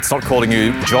It's not calling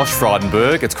you Josh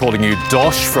Frydenberg, it's calling you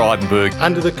Dosh Frydenberg.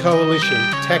 Under the Coalition,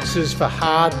 taxes for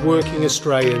hard-working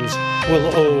Australians will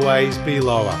always be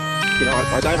lower. You know,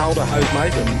 I don't hold a hose,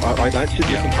 mate, and I don't sit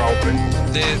in control room.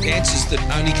 They're answers that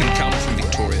only can come from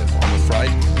Victoria, I'm afraid,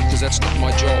 because that's not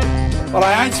my job. But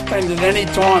I ain't spending any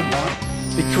time, though,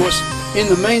 because in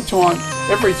the meantime,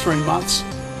 every 3 months,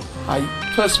 a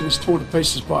person was torn to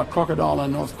pieces by a crocodile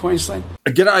in North Queensland.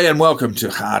 G'day and welcome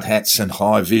to Hard Hats and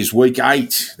High Vis Week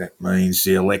 8. That means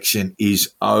the election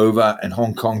is over and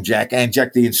Hong Kong Jack and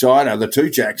Jack the Insider, the two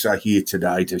Jacks, are here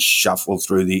today to shuffle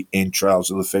through the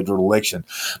entrails of the federal election.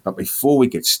 But before we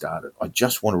get started, I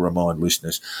just want to remind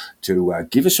listeners to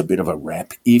give us a bit of a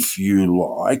rap if you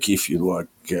like.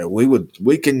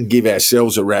 We can give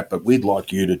ourselves a rap, but we'd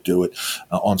like you to do it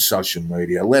on social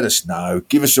media. Let us know.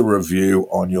 Give us a review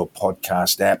on your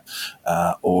podcast app,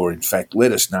 or in fact,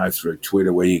 let us know through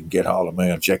Twitter, where you can get hold of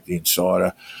me. I'm Jack the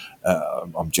Insider.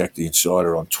 I'm Jack the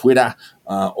Insider on Twitter,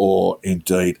 or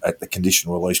indeed at the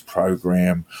Conditional Release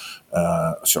Program.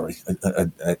 At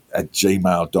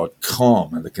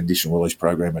gmail.com, and the Conditional Release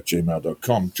Program at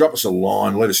gmail.com. Drop us a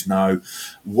line. Let us know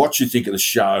what you think of the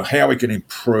show, how we can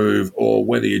improve, or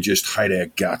whether you just hate our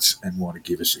guts and want to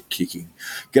give us a kicking.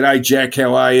 G'day, Jack.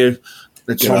 How are you?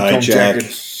 It's Hong Kong Jack.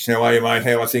 How are you, mate?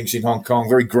 How are things in Hong Kong?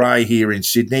 Very grey here in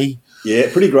Sydney.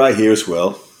 Yeah, pretty grey here as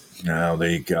well. Oh, there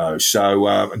you go.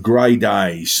 So, grey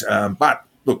days. But,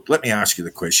 look, let me ask you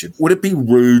the question. Would it be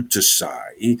rude to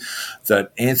say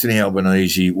that Anthony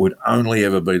Albanese would only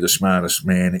ever be the smartest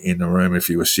man in the room if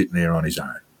he was sitting there on his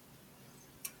own?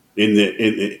 In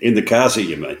the car seat,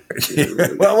 you mean?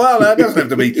 well, it doesn't have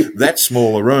to be that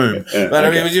small a room. But okay.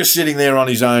 If he was just sitting there on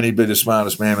his own, he'd be the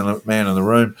smartest man in the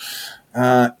room.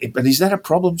 But is that a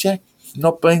problem, Jack?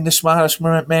 Not being the smartest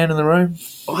man in the room?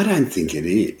 I don't think it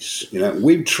is. You know,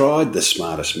 we've tried the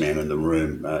smartest man in the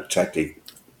room tactic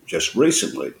just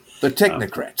recently. The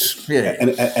technocrats, yeah.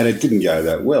 And it didn't go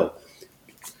that well.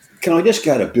 Can I just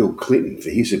go to Bill Clinton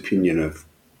for his opinion of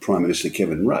Prime Minister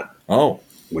Kevin Rudd? Oh.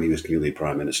 When he was newly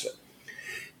Prime Minister.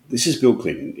 This is Bill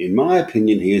Clinton. In my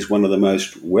opinion, he is one of the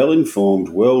most well-informed,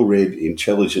 well-read,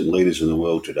 intelligent leaders in the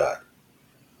world today.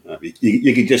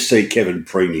 You could just see Kevin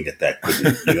preening at that,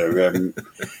 couldn't you?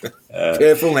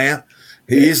 Careful now.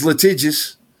 He is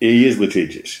litigious. He is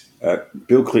litigious.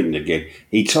 Bill Clinton again.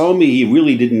 He told me he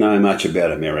really didn't know much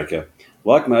about America.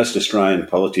 Like most Australian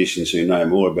politicians who know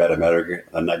more about America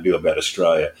than they do about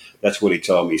Australia. That's what he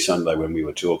told me Sunday when we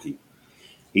were talking.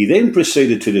 He then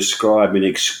proceeded to describe in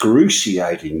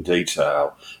excruciating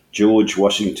detail George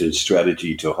Washington's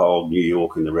strategy to hold New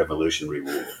York in the Revolutionary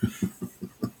War.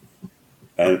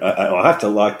 And I have to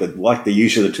like the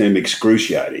use of the term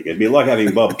excruciating. It'd be like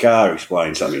having Bob Carr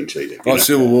explain something to you.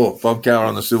 Civil War. Bob Carr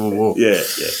on the Civil War. Yeah.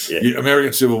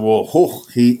 American Civil War. Oh,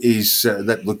 he is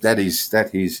that is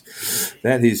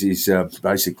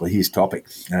basically his topic.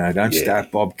 Don't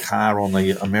start Bob Carr on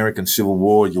the American Civil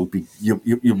War. You'll be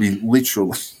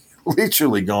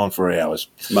literally gone for hours.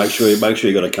 Make sure you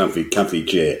got a comfy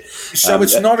chair. So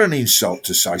it's not an insult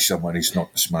to say someone is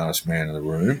not the smartest man in the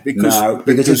room because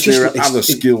there are other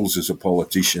skills as a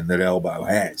politician that Albo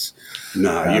has.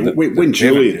 No, when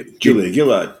Julia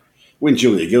Gillard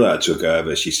took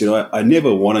over, she said, I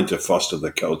never wanted to foster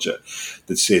the culture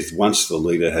that says once the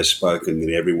leader has spoken,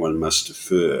 then everyone must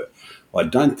defer. I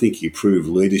don't think you prove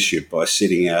leadership by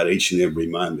sitting out each and every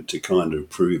moment to kind of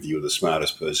prove you're the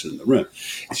smartest person in the room.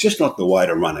 It's just not the way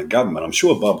to run a government. I'm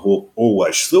sure Bob Hawke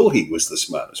always thought he was the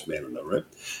smartest man in the room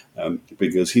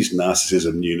because his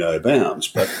narcissism knew no bounds.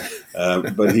 But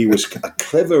he was a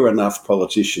clever enough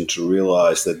politician to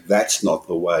realise that that's not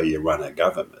the way you run a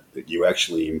government, that you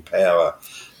actually empower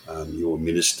your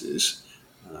ministers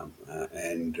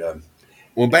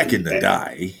back in the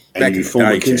day, you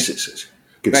form consensus.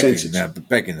 Back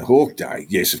in the Hawke day,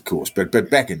 yes, of course. But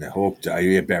back in the Hawke day,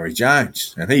 you had Barry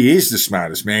Jones, and he is the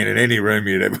smartest man in any room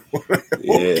you'd ever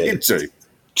walk into.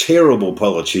 Terrible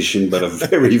politician, but a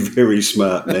very, very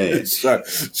smart man. So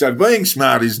being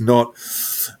smart is not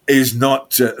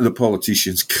the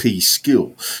politician's key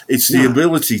skill. It's the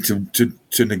ability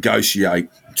to negotiate,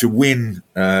 to win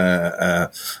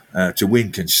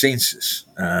consensus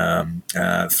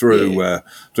through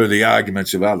the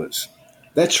arguments of others.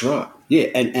 That's right. Yeah,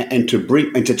 and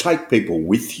to take people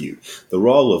with you. The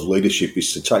role of leadership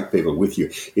is to take people with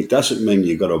you. It doesn't mean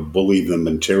you've got to bully them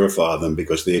and terrify them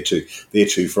because they're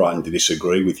too frightened to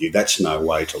disagree with you. That's no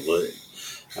way to lead.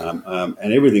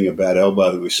 And everything about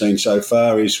Albo that we've seen so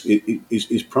far is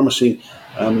promising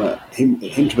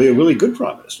him to be a really good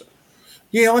Prime Minister.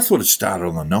 Yeah, I thought it started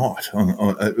on the night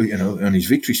on his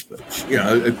victory speech.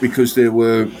 Because there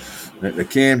were at the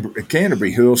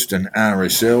Canterbury Hurlston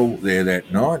RSL there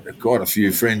that night. Quite a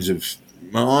few friends of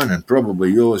mine and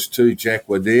probably yours too, Jack,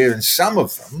 were there, and some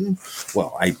of them,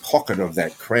 well, a pocket of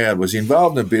that crowd was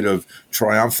involved in a bit of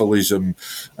triumphalism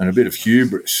and a bit of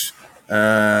hubris.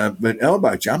 But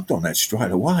Albo jumped on that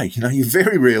straight away. You know, you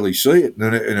very rarely see it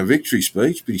in a victory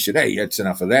speech, but he said, hey, that's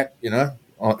enough of that, you know.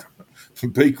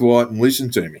 Be quiet and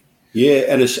listen to me. Yeah,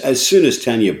 and as soon as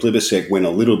Tanya Plibersek went a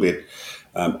little bit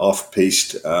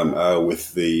off-piste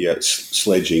with the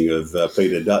sledging of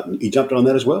Peter Dutton, he jumped on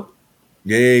that as well?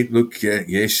 Yeah, look,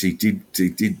 yes, he did. He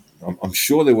did. I'm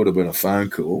sure there would have been a phone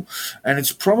call. And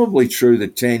it's probably true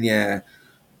that Tanya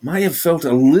may have felt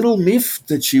a little miffed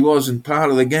that she wasn't part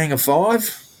of the Gang of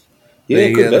Five.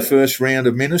 Yeah, the first round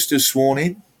of ministers sworn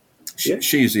in. Yeah.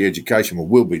 She is the education, or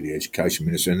will be the education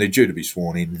minister, and they're due to be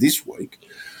sworn in this week.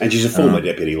 And she's a former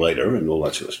deputy leader and all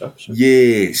that sort of stuff. So.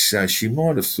 Yes, so she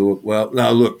might have thought, well,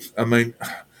 no, look, I mean,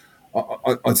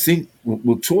 I think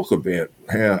we'll talk about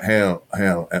how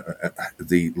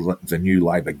the new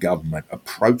Labor government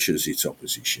approaches its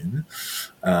opposition,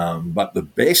 but the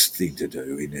best thing to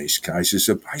do in these cases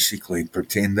is basically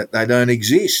pretend that they don't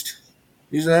exist.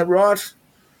 Isn't that right?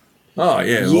 Oh,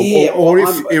 yeah. Or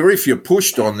if you're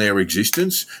pushed on their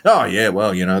existence, oh, yeah,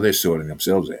 well, you know, they're sorting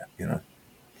themselves out, you know.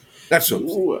 That sort of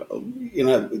thing. Well, you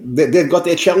know, they've got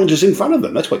their challenges in front of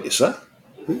them. That's what you say.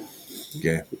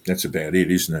 Yeah, that's about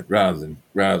it, isn't it? Rather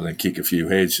than kick a few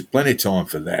heads, plenty of time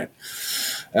for that.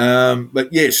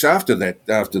 But yes, after the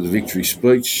victory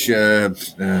speech,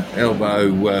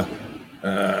 Albo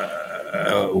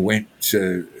went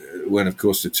of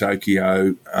course to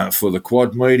Tokyo for the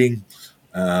Quad meeting.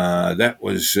 That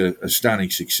was a stunning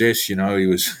success. You know, he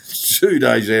was 2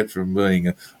 days out from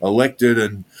being elected,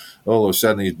 and all of a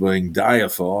sudden he's being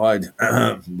deified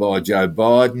by Joe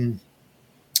Biden.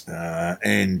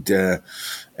 And a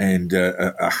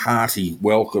hearty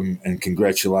welcome and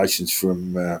congratulations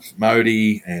from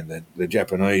Modi and the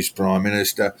Japanese Prime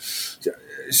Minister.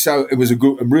 So it was a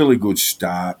really good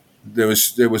start. There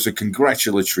was a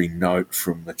congratulatory note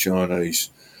from the Chinese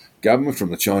government,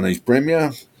 from the Chinese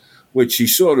Premier, which he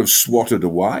sort of swatted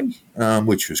away,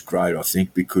 which was great, I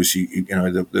think, because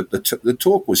the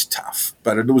talk was tough,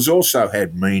 but it was also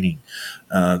had meaning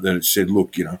that it said,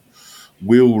 look, you know,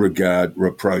 we'll regard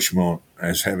rapprochement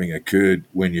as having occurred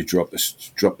when you drop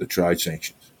the trade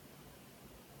sanctions.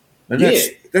 And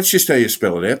that's just how you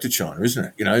spell it out to China, isn't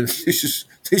it? You know, this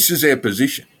is our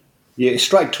position. Yeah,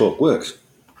 straight talk works.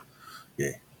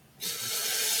 Yeah.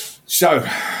 So,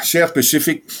 South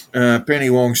Pacific, Penny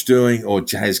Wong's doing, or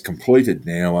has completed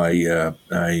now, a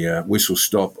whistle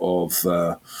stop of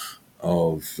the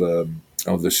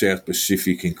South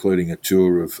Pacific, including a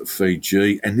tour of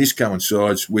Fiji, and this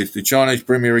coincides with the Chinese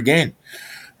Premier again,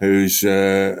 who's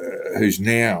now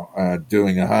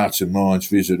doing a hearts and minds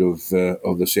visit of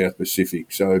the South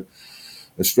Pacific. So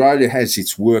Australia has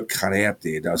its work cut out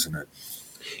there, doesn't it?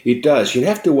 It does. You'd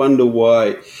have to wonder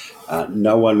why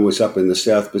no one was up in the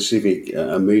South Pacific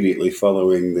immediately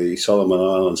following the Solomon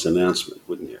Islands announcement,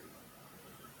 wouldn't you?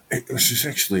 It was just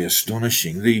actually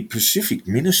astonishing. The Pacific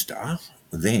Minister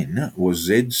then was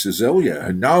Zed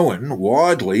Cezelia, known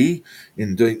widely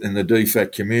in the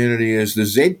DFAT community as the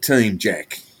Z Team,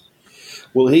 Jack.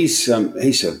 Well, he was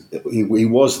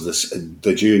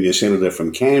the junior senator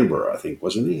from Canberra, I think,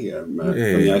 wasn't he? From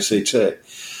the ACT.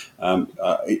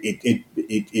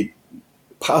 It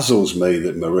puzzles me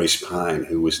that Maurice Payne,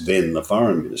 who was then the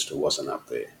foreign minister, wasn't up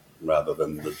there rather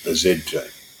than the Z Team.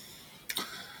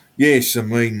 Yes, I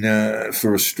mean,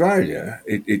 for Australia,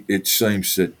 it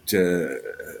seems that,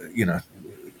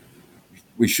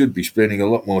 we should be spending a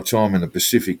lot more time in the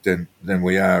Pacific than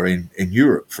we are in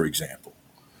Europe, for example.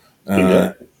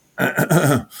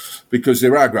 Because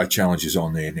there are great challenges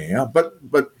on there now.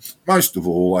 But most of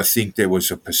all, I think there was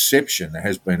a perception, there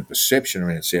has been a perception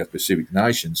around South Pacific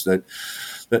nations that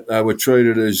they were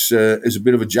treated as a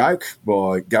bit of a joke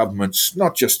by governments,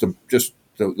 not just the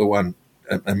one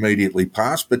immediately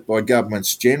past, but by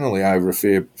governments generally over a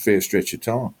fair stretch of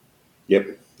time.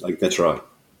 Yep, I think that's right.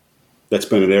 That's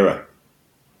been an error.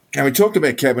 Now, we talked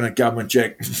about cabinet government,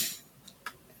 Jack.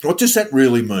 What does that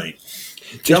really mean?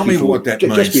 Tell me what that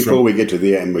means. Just before we get to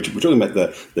the end, we're talking about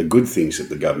the good things that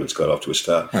the government's got off to a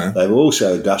start. Huh? They've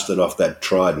also dusted off that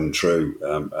tried and true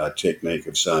technique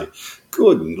of saying,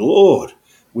 good Lord,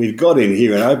 we've got in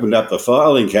here and opened up the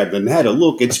filing cabinet and had a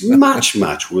look. It's much,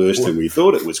 much worse than we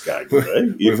thought it was going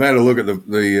to be. We've had a look at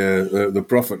the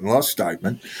profit and loss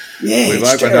statement. Yeah, we've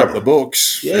opened terrible. Up the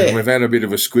books, and we've had a bit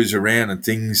of a squiz around, and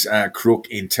things are crook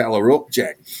in Tallarook,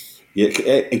 Jack. Yeah,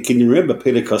 and can you remember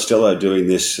Peter Costello doing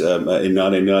this in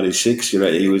 1996? You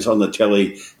know, he was on the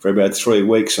telly for about 3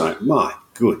 weeks saying, "My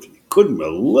good, couldn't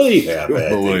believe how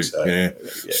bad things are." Yeah.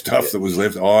 Stuff that was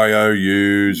left,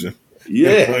 IOUs,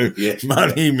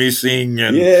 money missing,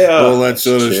 and all that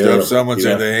sort of stuff. Someone's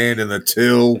had their hand in the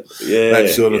till,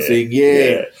 that sort of thing.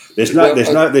 Yeah. There's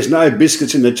no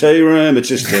biscuits in the tea room. It's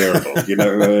just terrible, you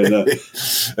know.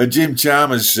 Jim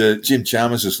Chalmers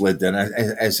has led that,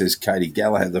 as has Katie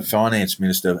Gallagher, the finance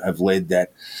minister, have led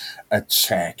that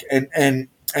attack, and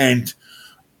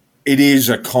it is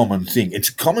a common thing. It's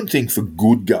a common thing for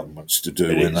good governments to do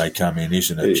when they come in,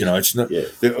 isn't it? You know, it's not. Yeah.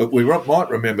 We might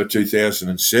remember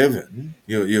 2007.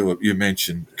 You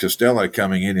mentioned Costello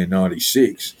coming in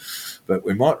 '96. But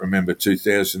we might remember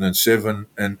 2007,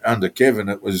 and under Kevin,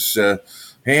 it was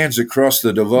hands across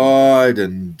the divide,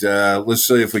 and let's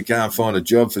see if we can't find a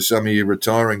job for some of you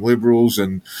retiring Liberals,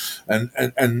 and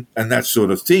that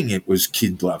sort of thing. It was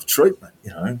kid glove treatment.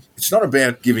 You know, it's not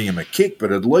about giving them a kick,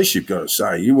 but at least you've got to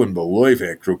say you wouldn't believe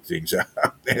how crooked things are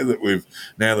now that we've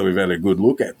had a good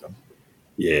look at them.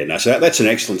 Yeah, no, so that's an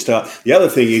excellent start. The other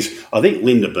thing is, I think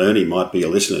Linda Burney might be a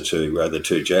listener to the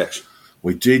Two Jacks.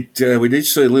 We did see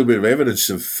a little bit of evidence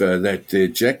of that there,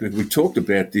 Jack. We talked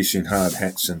about this in Hard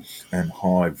Hats and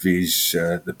High Vis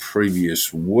the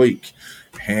previous week,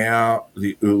 how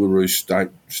the Uluru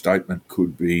statement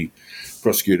could be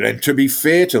prosecuted. And to be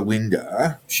fair to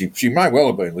Linda, she may well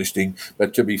have been listening,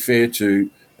 but to be fair to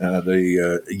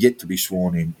the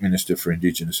yet-to-be-sworn-in Minister for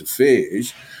Indigenous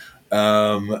Affairs,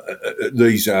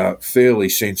 these are fairly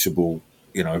sensible.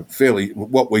 You know,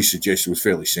 what we suggested was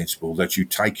fairly sensible, that you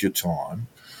take your time,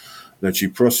 that you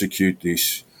prosecute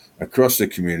this across the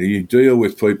community, you deal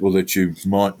with people that you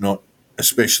might not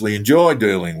especially enjoy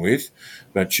dealing with,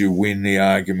 but you win the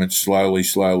argument slowly.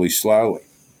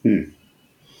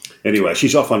 Anyway,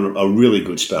 she's off on a really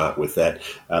good start with that.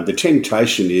 The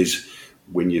temptation is,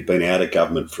 when you've been out of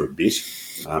government for a bit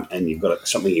and you've got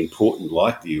something important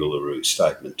like the Uluru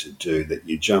statement to do, that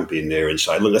you jump in there and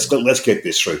say, look, let's get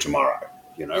this through tomorrow.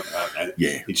 You know,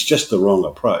 it's just the wrong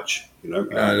approach. You know,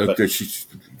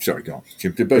 sorry, go on.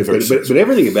 But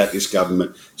everything about this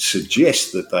government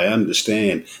suggests that they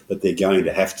understand that they're going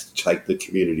to have to take the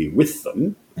community with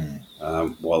them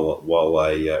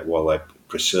while they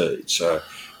proceed. So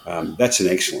that's an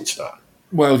excellent start.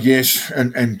 Well, yes,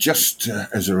 and just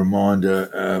as a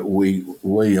reminder, we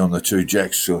on the Two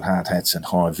Jacks, Hard Hats and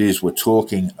High Vis, were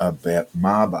talking about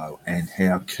Mabo and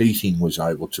how Keating was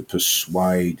able to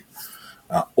persuade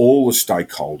all the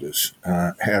stakeholders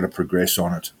how to progress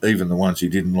on it, even the ones he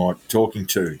didn't like talking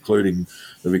to, including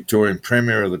the Victorian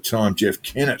Premier at the time, Jeff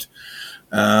Kennett,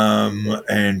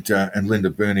 and Linda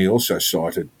Burney also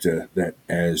cited that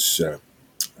as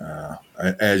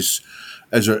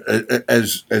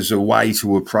a way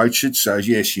to approach it. So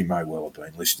yes, you may well have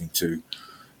been listening to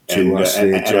us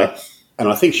there, Jack. And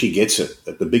I think she gets it,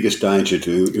 that the biggest danger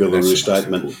to Uluru's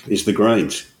statement is the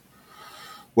Greens.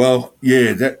 Well,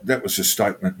 yeah, that was a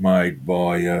statement made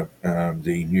by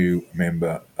the new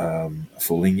member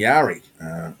for Lingyari,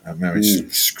 Mary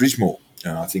Scrismore.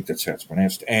 I think that's how it's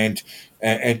pronounced. And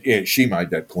yeah, she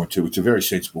made that point too. It's a very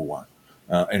sensible one.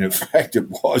 And in fact, it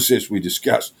was, as we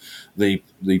discussed, the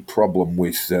problem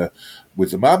with the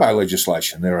Mabo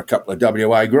legislation. There are a couple of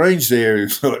WA Greens there who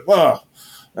thought, well,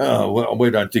 we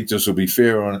don't think this will be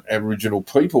fair on Aboriginal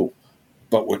people,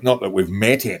 but not that we've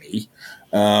met any.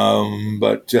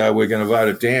 But we're going to vote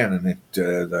it down, and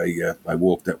they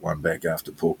walked that one back after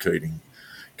Paul Keating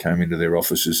came into their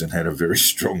offices and had a very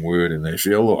strong word in their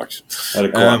shell likes. Had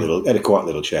a quiet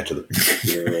little chat to them.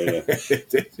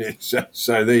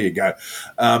 So there you go.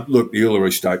 Look, the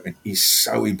Uluru statement is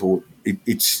so important.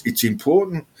 It's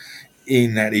important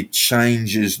in that it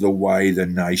changes the way the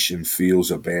nation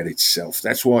feels about itself.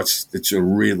 That's why it's a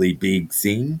really big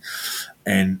thing,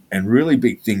 and really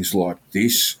big things like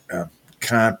this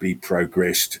can't be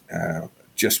progressed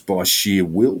just by sheer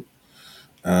will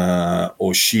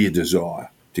or sheer desire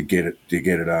to get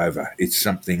it over. It's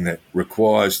something that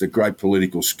requires the great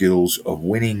political skills of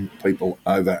winning people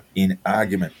over in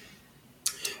argument.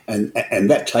 And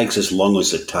that takes as long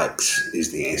as it takes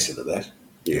is the answer to that.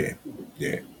 Yeah.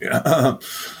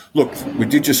 Look, we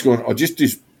did just go on. I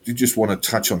just want to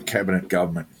touch on cabinet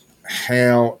government,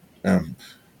 how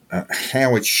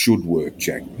it should work,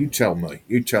 Jack. You tell me.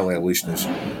 You tell our listeners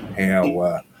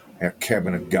how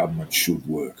cabinet government should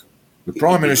work. The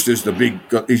Prime Minister's he's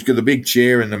got the big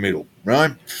chair in the middle,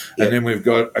 right? Yep. And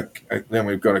then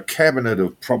we've got a cabinet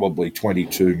of probably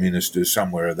 22 ministers,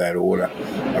 somewhere of that order,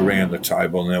 around the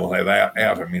table, and they'll have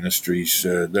outer ministries.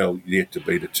 They'll yet to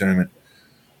be determined.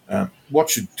 What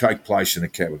should take place in a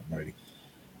cabinet meeting?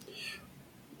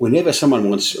 whenever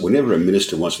a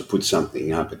minister wants to put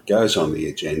something up, it goes on the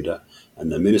agenda,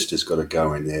 and the minister's got to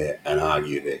go in there and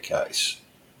argue their case,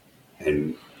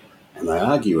 and they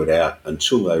argue it out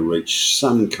until they reach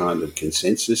some kind of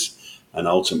consensus, and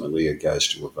ultimately it goes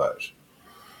to a vote.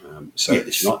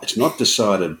 It's not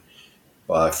decided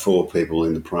by 4 people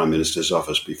in the Prime Minister's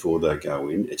office before they go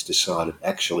in. It's decided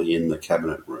actually in the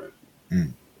cabinet room.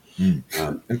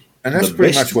 And that's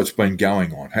pretty much what's been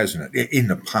going on, hasn't it, in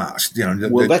the past?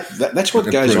 That's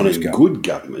what goes on in good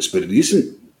governments, but it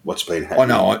isn't what's been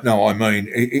happening. I mean,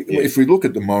 if we look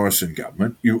at the Morrison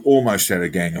government, you almost had a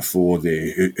gang of 4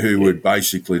 there who would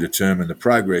basically determine the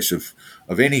progress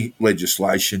of any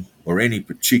legislation or any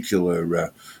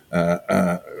particular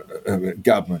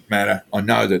government matter. I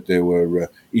know that there were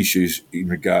issues in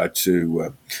regard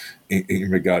to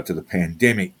the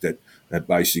pandemic that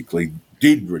basically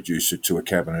did reduce it to a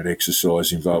cabinet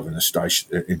exercise involving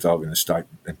the state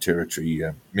and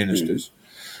territory ministers,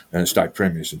 state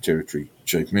premiers and territory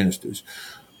chief ministers.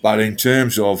 But in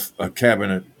terms of a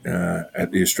cabinet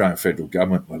at the Australian federal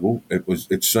government level,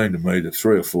 it seemed to me that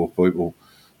 3 or 4 people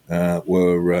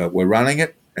were running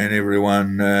it, and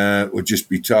everyone would just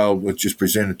be told, was just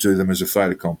presented to them as a fait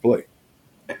accompli.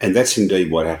 And that's indeed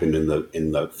what happened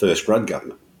in the first Rudd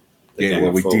government.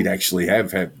 We did actually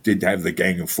have the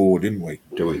gang of 4, didn't we?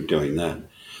 Doing that,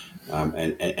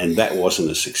 and that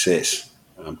wasn't a success.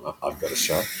 I've got to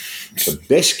say, the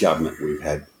best government we've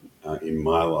had in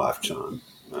my lifetime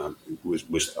was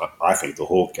I think the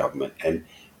Hawke government, and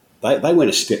they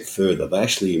went a step further. They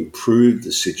actually improved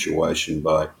the situation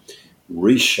by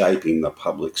reshaping the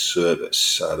public service.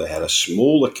 So they had a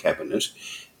smaller cabinet,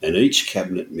 and each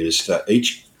cabinet minister,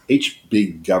 each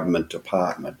big government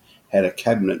department had a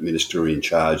cabinet minister in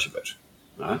charge of it,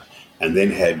 right? And then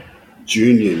had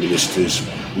junior ministers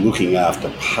looking after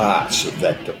parts of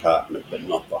that department, but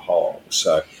not the whole.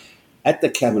 So at the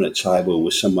cabinet table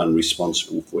was someone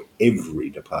responsible for every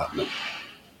department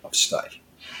of state.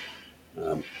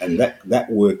 And that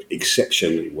worked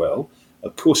exceptionally well.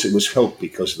 Of course, it was helped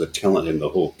because of the talent in the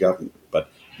Hawke government,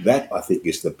 but that, I think,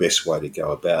 is the best way to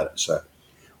go about it. So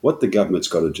what the government's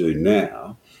got to do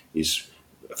now is,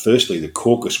 firstly, the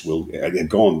caucus will, they've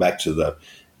gone back to the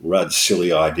Rudd's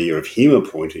silly idea of him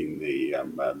appointing the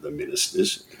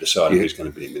ministers, deciding who's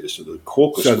going to be a minister. The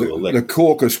caucus will elect. The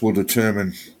caucus will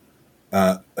determine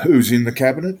who's in the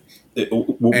cabinet?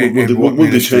 Will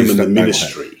determine the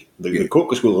ministry. The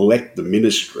caucus will elect the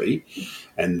ministry,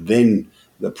 and then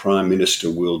the Prime Minister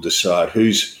will decide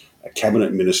who's a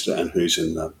cabinet minister and who's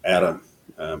in the outer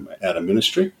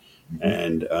ministry.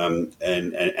 And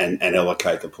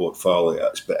allocate the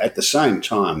portfolios. But at the same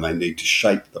time, they need to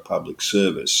shape the public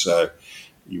service. So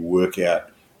you work out.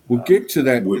 We'll get to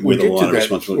that. We'll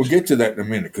get to that in a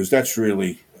minute, because that's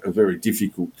really a very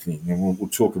difficult thing, and we'll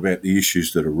talk about the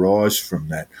issues that arise from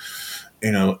that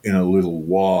in a little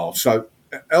while. So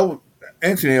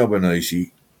Anthony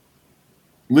Albanese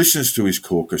listens to his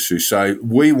caucus, who say,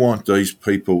 we want these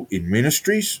people in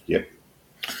ministries. Yep.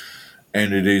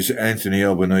 And it is Anthony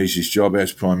Albanese's job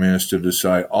as Prime Minister to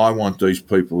say, I want these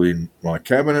people in my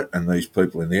cabinet and these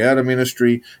people in the outer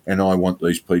ministry, and I want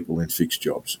these people in fixed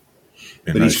jobs.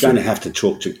 But he's going to have to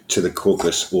talk to the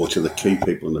caucus, or to the key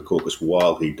people in the caucus,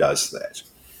 while he does that.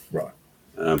 Right.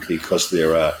 Because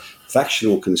there are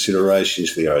factional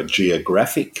considerations, there are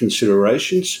geographic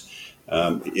considerations.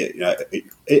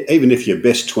 Even if your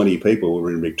best 20 people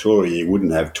were in Victoria, you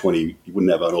wouldn't have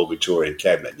an all Victorian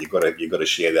cabinet. You've got to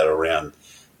share that around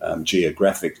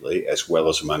geographically as well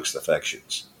as amongst the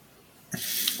factions.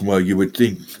 Well, you would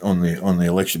think on the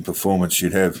election performance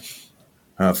you'd have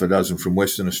half a dozen from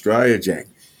Western Australia, Jack.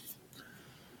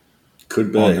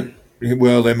 Could be.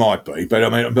 Well, there might be, but I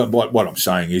mean, but what I'm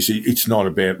saying is, it's not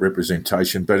about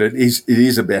representation, but it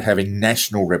is about having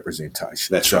national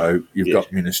representation. That's right. So you've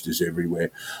got ministers everywhere.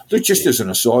 Look, just as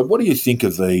an aside, what do you think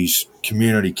of these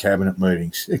community cabinet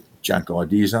meetings? They're junk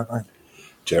ideas, aren't they?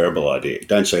 Terrible idea.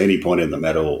 Don't see any point in them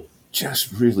at all.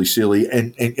 Just really silly,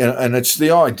 and it's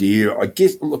the idea. I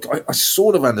guess. Look, I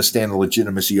sort of understand the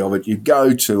legitimacy of it. You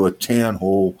go to a town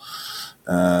hall.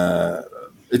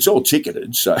 It's all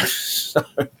ticketed, so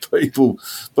people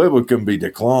can be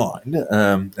declined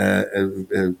a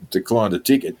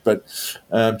ticket, but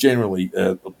generally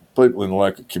people in the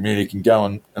local community can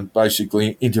go and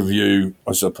basically interview,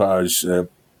 I suppose, the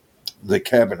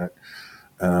cabinet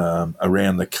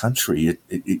around the country.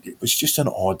 It was just an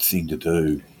odd thing to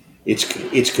do. It's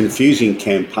confusing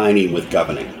campaigning with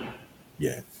governing.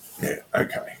 Yeah,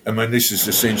 okay. I mean, this is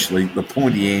essentially the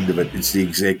pointy end of it. It's the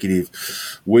executive.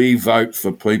 We vote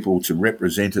for people to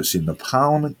represent us in the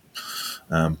parliament.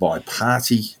 by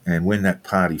party, and when that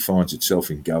party finds itself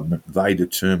in government, they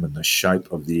determine the shape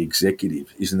of the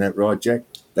executive. Isn't that right, Jack?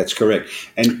 That's correct.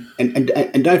 And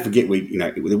don't forget,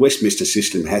 the Westminster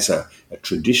system has a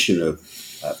tradition of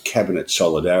cabinet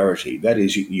solidarity. That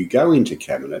is, you go into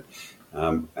cabinet,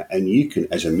 and you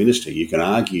can, as a minister, you can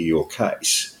argue your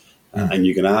case, and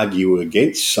you can argue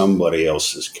against somebody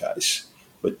else's case.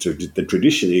 But the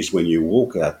tradition is when you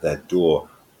walk out that door,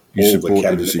 all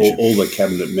the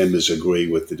cabinet members agree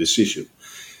with the decision,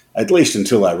 at least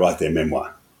until they write their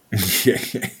memoir.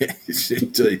 Yes,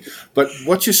 indeed. But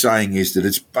what you're saying is that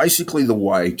it's basically the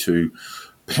way to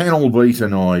panel beat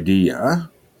an idea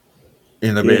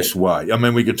in the best way. I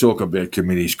mean, we could talk about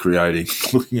committees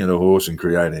looking at a horse and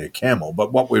creating a camel,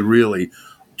 but what we're really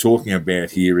talking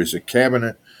about here is a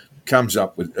cabinet comes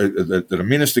up with, that a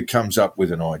minister comes up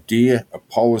with an idea, a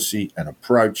policy, an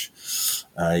approach,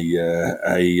 a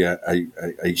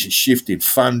shift in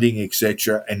funding,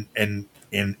 etc., and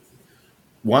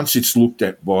once it's looked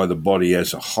at by the body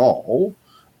as a whole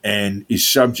and is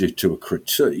subject to a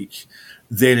critique,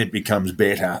 then it becomes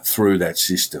better through that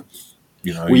system.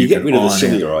 You get rid of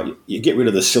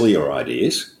the sillier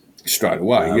ideas straight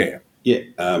away.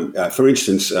 For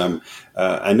instance, a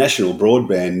national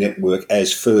broadband network,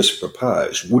 as first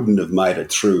proposed, wouldn't have made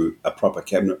it through a proper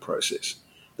cabinet process.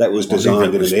 That was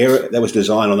designed That was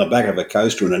designed on the back of a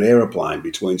coaster in an aeroplane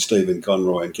between Stephen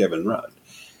Conroy and Kevin Rudd.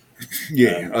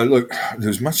 Look,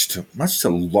 there's much to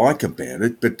like about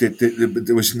it, but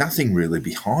there was nothing really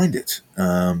behind it.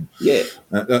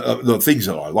 The things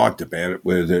that I liked about it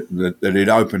were that it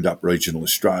opened up regional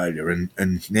Australia,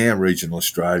 and now regional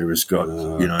Australia has got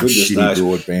shitty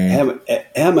broadband.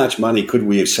 How much money could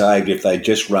we have saved if they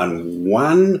just run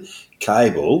one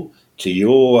cable to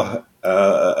your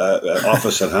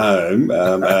office at home?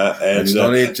 That's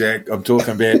not it, Jack. I'm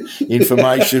talking about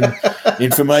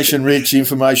information-rich,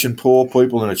 information-poor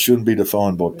people, and it shouldn't be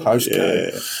defined by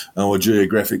postcode or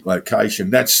geographic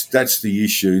location. That's the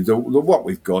issue. What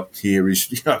we've got here is,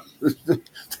 the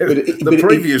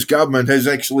previous government has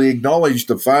actually acknowledged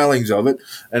the failings of it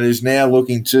and is now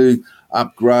looking to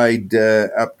upgrade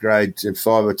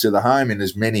fibre to the home in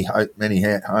as many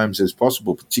homes as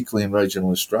possible, particularly in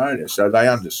regional Australia. So they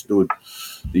understood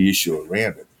the issue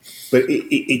around it. But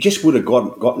it just would have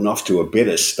gotten off to a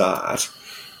better start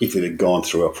if it had gone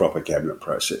through a proper cabinet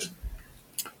process.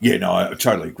 Yeah, no, I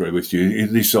totally agree with you.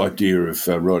 This idea of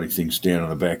writing things down on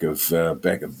the back of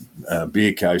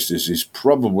beer coasters is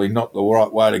probably not the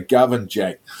right way to govern,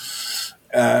 Jack.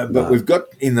 But we've got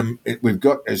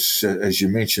as you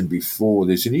mentioned before,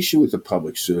 there's an issue with the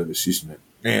public service, isn't it?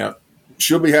 Now,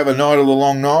 should we have a night of the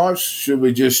long knives? Should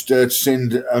we just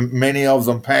send many of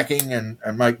them packing and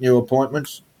make new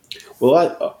appointments?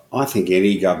 Well, I think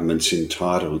any government's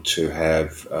entitled to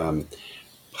have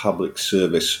public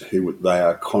service who they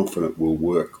are confident will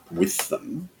work with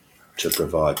them to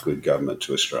provide good government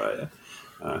to Australia.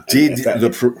 Did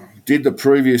the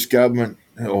previous government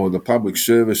or the public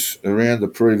service around the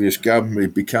previous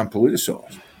government become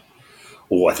politicised?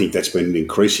 Oh, I think that's been an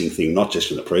increasing thing, not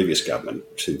just in the previous government,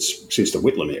 since the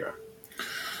Whitlam era.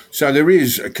 So there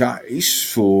is a case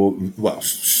for,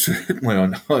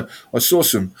 certainly I saw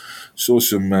some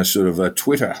sort of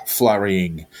Twitter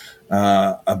flurrying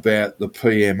about the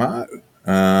PMO.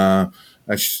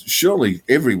 Surely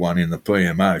everyone in the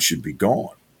PMO should be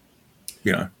gone,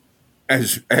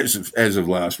 as of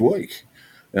last week.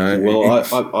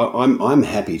 I'm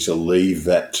happy to leave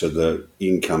that to the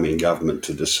incoming government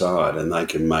to decide, and they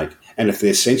can make. And if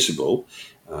they're sensible,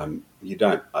 I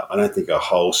don't think a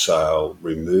wholesale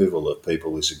removal of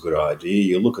people is a good idea.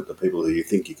 You look at the people who you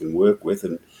think you can work with,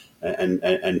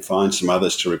 and find some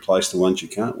others to replace the ones you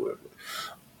can't work with.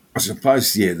 I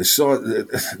suppose, the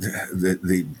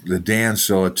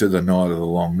downside to the night of the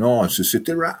long knives is that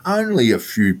there are only a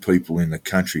few people in the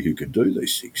country who can do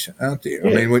these things, aren't there?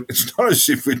 Yeah. I mean, it's not as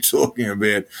if we're talking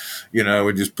about,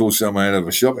 we just pull someone out of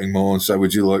a shopping mall and say,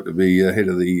 "Would you like to be head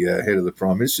of the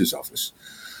Prime Minister's office?"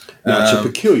 No, it's a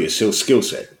peculiar skill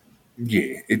set.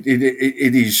 Yeah, it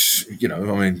is.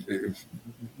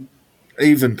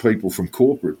 Even people from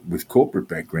corporate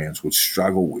backgrounds would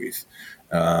struggle with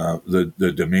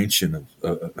the dimension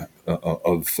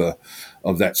of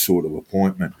that sort of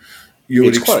appointment.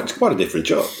 It's quite a different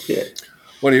job. Yeah.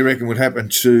 What do you reckon would happen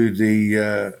to the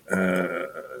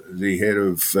head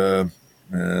of?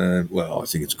 I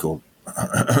think it's called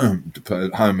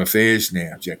Home Affairs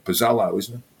now, Jack Pizzolo,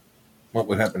 isn't it? What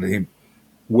would happen to him?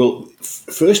 Well,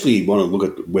 firstly, you want to look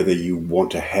at whether you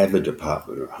want to have a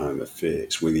Department of Home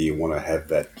Affairs, whether you want to have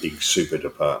that big super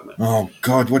department. Oh,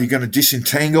 God, what are you going to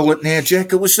disentangle it now,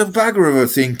 Jack? It was a bugger of a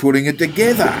thing putting it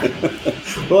together.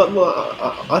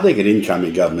 I think an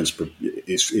incoming government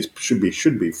should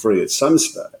be free at some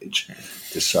stage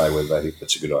to say whether they think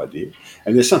that's a good idea.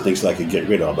 And there's some things they could get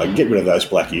rid of. They can get rid of those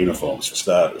black uniforms for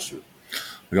starters.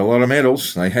 We got a lot of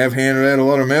medals. They have handed out a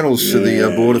lot of medals to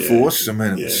the border force. I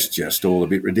mean, it's just all a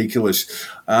bit ridiculous.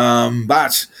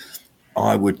 But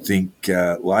I would think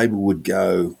Labor would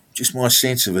go. Just my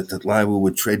sense of it, that Labor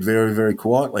would tread very, very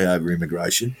quietly over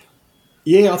immigration.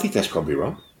 Yeah, I think that's probably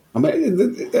right. I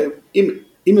mean,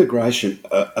 immigration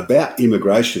about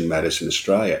immigration matters in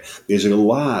Australia, there's a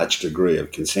large degree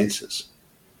of consensus.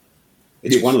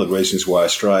 It's one of the reasons why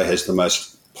Australia has the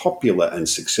most popular and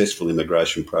successful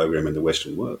immigration program in the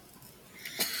Western world.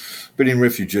 But in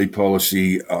refugee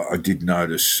policy, I did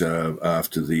notice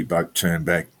after the boat turned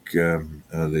back,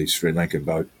 the Sri Lankan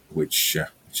boat, which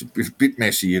it's a bit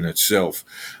messy in itself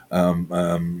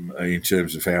in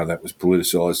terms of how that was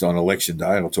politicised on election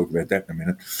day, and I'll talk about that in a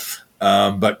minute.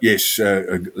 But yes,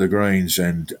 the Greens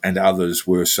and others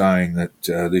were saying that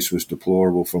this was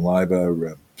deplorable from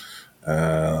Labor.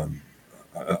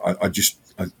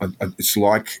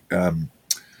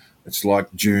 It's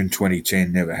like June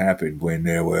 2010 never happened, when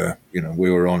there were,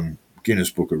 we were on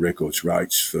Guinness Book of Records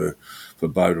rates for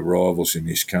boat arrivals in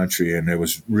this country, and there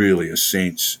was really a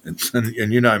sense, and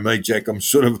you know me, Jack, I'm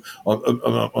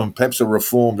perhaps a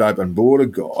reformed open border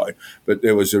guy, but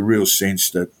there was a real sense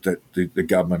that the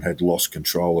government had lost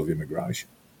control of immigration.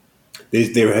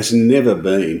 There has never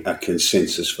been a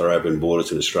consensus for open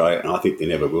borders in Australia, and I think there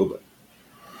never will be.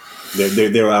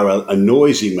 There are a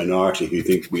noisy minority who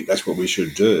think that's what we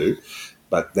should do,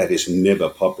 but that is never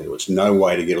popular. It's no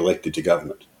way to get elected to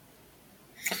government.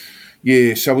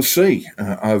 Yeah, so we'll see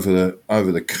over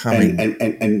the coming...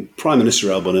 And Prime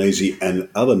Minister Albanese and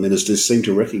other ministers seem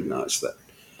to recognise that.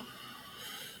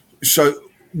 So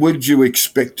would you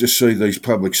expect to see these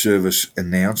public service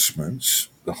announcements,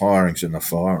 the hirings and the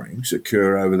firings,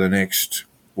 occur over the next...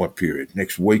 what period?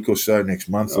 Next week or so? Next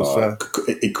month or so?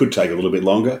 It could take a little bit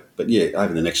longer, but yeah,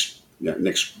 over the next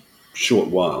short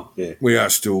while. Yeah, we are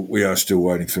still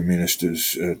waiting for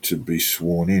ministers to be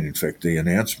sworn in. In fact, the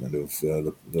announcement of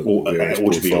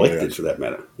or to be elected, for that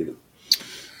matter.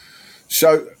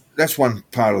 So that's one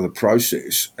part of the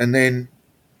process, and then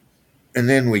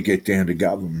we get down to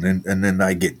govern, and then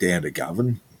they get down to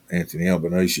govern. Anthony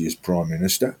Albanese is Prime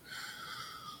Minister.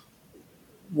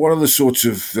 What are the sorts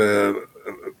of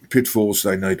pitfalls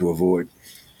they need to avoid?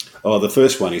 Oh, the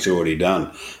first one is already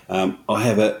done. I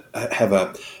have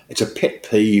it's a pet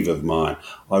peeve of mine.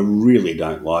 I really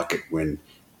don't like it when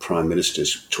Prime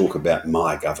Ministers talk about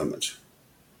my government.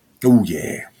 Oh,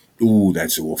 yeah. Oh,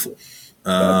 that's awful.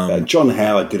 John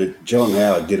Howard did it. John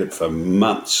Howard did it for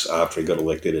months after he got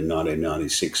elected in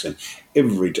 1996, and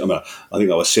every time I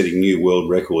think I was setting new world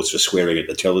records for swearing at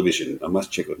the television. I must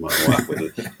check with my wife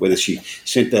whether she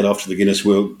sent that off to the Guinness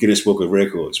Book of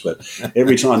Records. But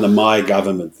every time the "my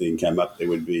government" thing came up, there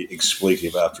would be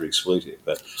expletive after expletive.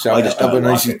 But so I just don't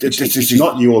like it. It's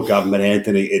not your government,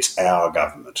 Anthony. It's our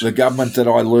government. The government that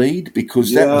I lead,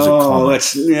 because that was a comment.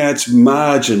 It's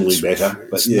marginally better,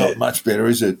 but it's not much better,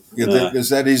 is it? Because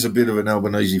that is a bit of an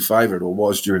Albanese favourite, or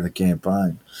was during the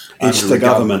campaign. It's the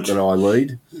government that I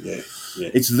lead. Yeah.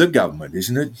 It's the government,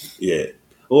 isn't it? Yeah.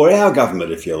 Or our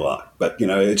government, if you like. But,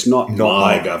 it's not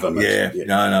my government. Yeah.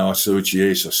 No, I see what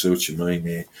you mean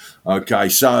there. Okay,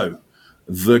 so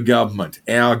the government,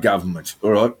 our government.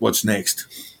 All right, what's next?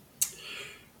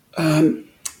 I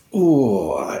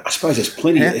suppose there's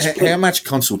plenty. How much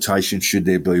consultation should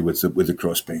there be with the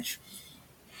crossbench?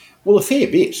 Well, a fair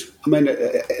bit. I mean,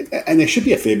 and there should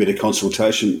be a fair bit of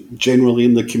consultation generally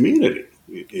in the community.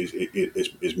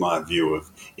 Is my view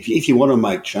of if you want to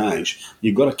make change,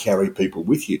 you've got to carry people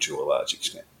with you to a large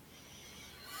extent.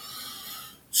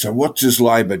 So what does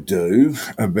Labor do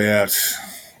about,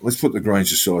 let's put the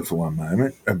Greens aside for one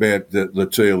moment, about the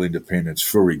Teal independents,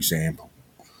 for example?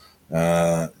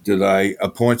 Do they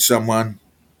appoint someone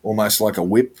almost like a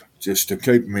whip just to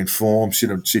keep them informed,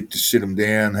 sit them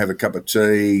down, have a cup of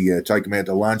tea, take them out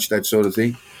to lunch, that sort of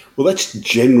thing? Well, that's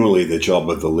generally the job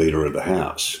of the Leader of the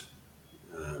House.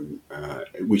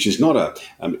 Which is not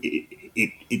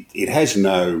it has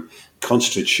no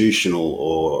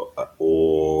constitutional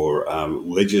or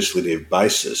legislative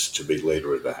basis to be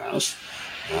Leader of the House.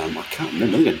 I can't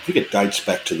remember. I think it dates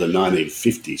back to the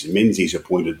 1950s. Menzies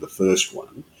appointed the first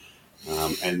one.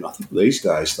 And I think these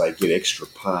days they get extra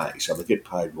pay, so they get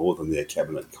paid more than their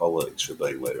cabinet colleagues for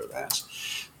being Leader of the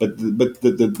House. But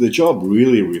the job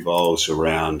really revolves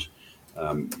around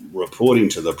reporting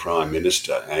to the Prime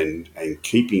Minister and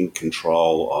keeping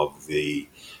control of the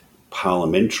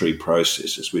parliamentary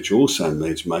processes, which also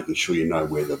means making sure you know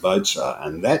where the votes are.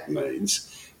 And that means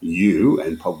you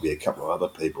and probably a couple of other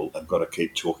people have got to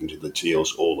keep talking to the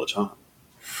Teals all the time.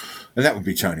 And that would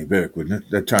be Tony Burke, wouldn't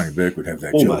it? That Tony Burke would have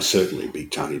that job. Almost certainly be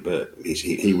Tony Burke.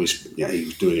 He was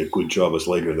doing a good job as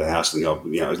leader of the House, and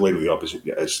as leader of the opposition,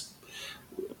 as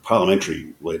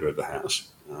parliamentary leader of the House.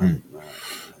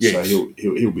 Yes. So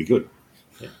he'll be good.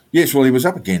 Yes, well, he was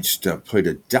up against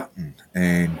Peter Dutton,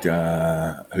 and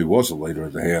who was the leader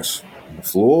of the House on the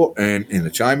floor and in the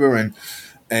chamber, and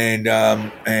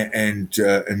now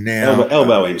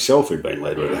Albo himself had been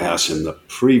leader of the House in the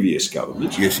previous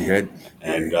government. Yes, he had,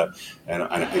 and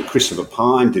Christopher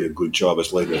Pyne did a good job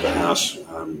as leader of the House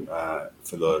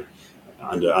for the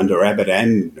under Abbott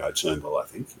and Turnbull, I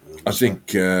think. I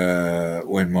think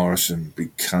when Morrison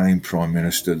became Prime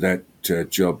Minister, that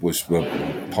job was,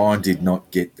 Pyne did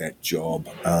not get that job,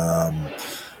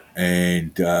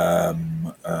 and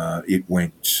it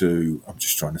went to, I'm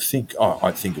just trying to think,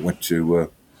 I think it went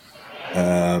to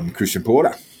Christian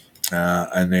Porter,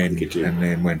 and then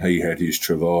when he had his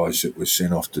travails, it was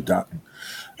sent off to Dutton.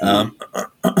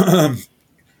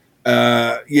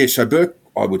 So Burke,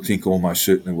 I would think, almost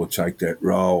certainly will take that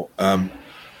role. And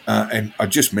I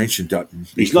just mentioned Dutton.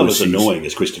 He's not as annoying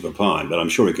as Christopher Pyne, but I'm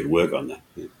sure he could work on that.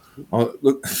 Yeah. Oh,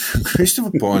 look,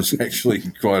 Christopher Pyne's actually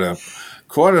quite an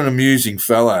amusing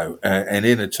fellow, an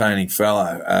entertaining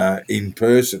fellow in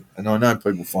person, and I know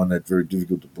people find that very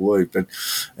difficult to believe, but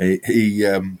he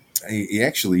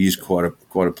actually is quite a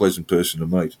pleasant person to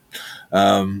meet.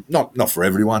 Not for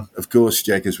everyone, of course,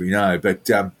 Jack, as we know, but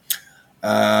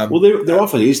well, there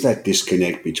often is that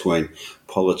disconnect between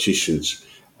politicians'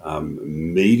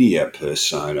 media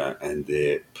persona and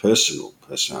their personal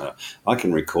persona. I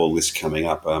can recall this coming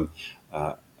up.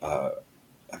 A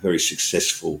very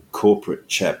successful corporate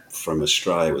chap from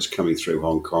Australia was coming through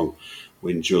Hong Kong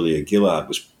when Julia Gillard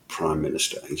was Prime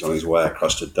Minister. He's on his way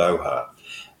across to Doha,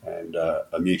 and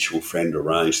a mutual friend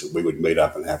arranged that we would meet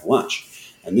up and have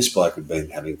lunch. And this bloke had been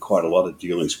having quite a lot of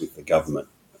dealings with the government,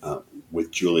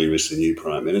 with Julia as the new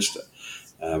Prime Minister.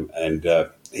 And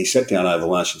he sat down over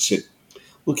lunch and said,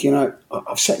 look,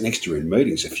 I've sat next to her in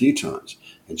meetings a few times,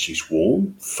 and she's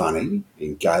warm, funny,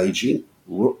 engaging,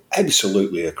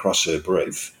 absolutely across her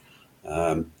brief,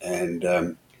 and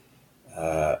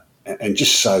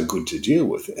just so good to deal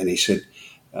with. And he said,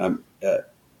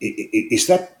 is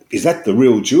that the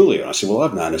real Julia? And I said, well,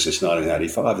 I've known her since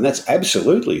 1985, and that's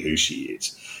absolutely who she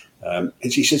is. And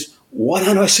she says, why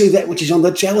don't I see that which is on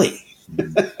the telly?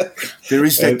 There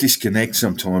is that disconnect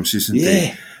sometimes, isn't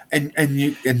there? And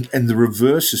the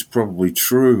reverse is probably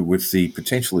true with the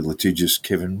potentially litigious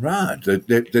Kevin Rudd.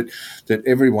 That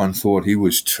everyone thought he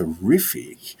was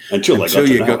terrific until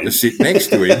you got to sit next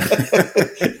to him.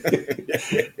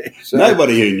 So,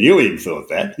 nobody who knew him thought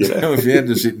that. So if you had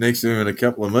to sit next to him in a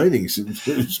couple of meetings,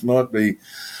 it might be,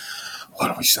 what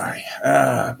do we say?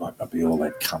 It might not be all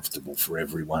that comfortable for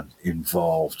everyone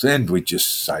involved. And we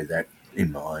just say that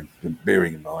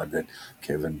bearing in mind that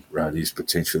Kevin Rudd is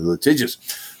potentially litigious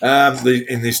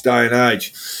in this day and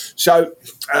age. So,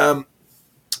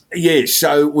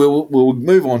 so we'll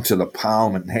move on to the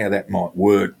Parliament and how that might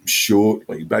work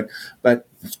shortly. But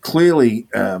clearly,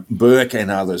 Burke and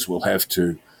others will have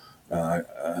to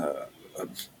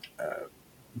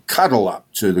cuddle up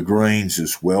to the Greens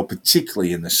as well,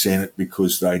 particularly in the Senate,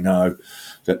 because they know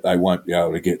that they won't be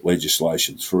able to get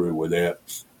legislation through without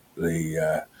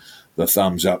the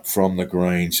thumbs up from the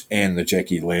Greens and the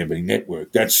Jackie Lambie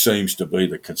network. That seems to be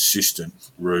the consistent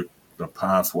route, the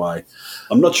pathway.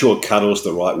 I'm not sure cuddle's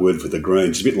the right word for the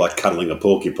Greens. It's a bit like cuddling a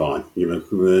porcupine,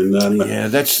 Yeah,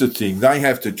 that's the thing. They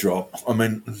have to drop.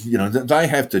 They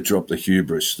have to drop the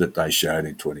hubris that they showed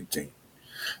in 2010.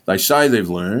 They say they've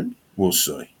learned. We'll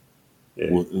see. Yeah.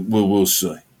 We'll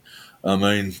see. I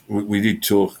mean, we did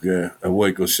talk a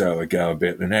week or so ago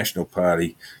about the National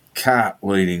Party cart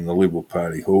leading the Liberal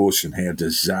Party horse and how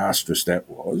disastrous that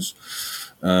was,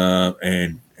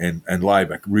 and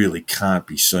Labor really can't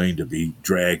be seen to be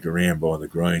dragged around by the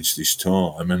Greens this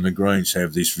time. And the Greens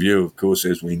have this view, of course,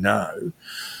 as we know,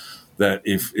 that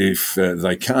if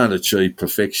they can't achieve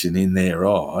perfection in their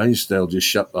eyes, they'll just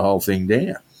shut the whole thing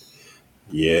down.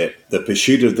 Yeah, the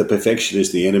pursuit of the perfection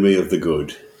is the enemy of the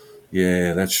good.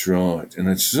 Yeah, that's right. And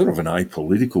it's sort of an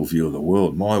apolitical view of the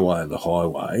world. My way or the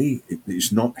highway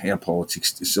is not how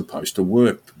politics is supposed to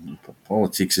work.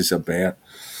 Politics is about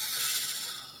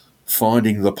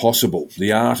finding the possible,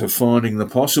 the art of finding the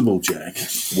possible, Jack.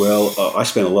 Well, I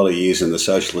spent a lot of years in the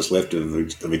socialist left of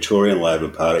the Victorian Labor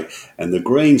Party, and the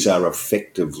Greens are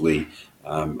effectively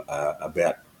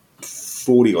about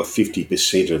 40 or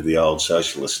 50% of the old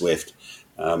socialist left.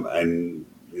 And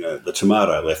the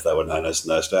tomato left, they were known as in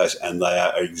those days, and they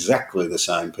are exactly the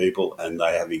same people, and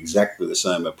they have exactly the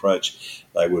same approach.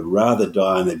 They would rather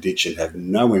die in the ditch and have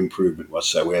no improvement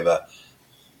whatsoever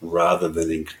rather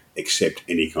than accept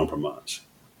any compromise.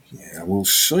 Yeah, we'll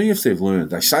see if they've learned.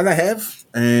 They say they have,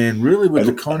 and really with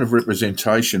the kind of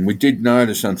representation, we did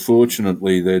notice,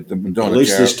 unfortunately, that the Madonna At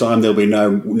least Jarrett, this time there'll be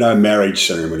no marriage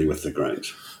ceremony with the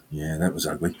Greens. Yeah, that was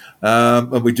ugly.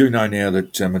 But we do know now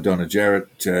that Madonna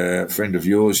Jarrett, a friend of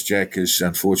yours, Jack, has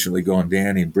unfortunately gone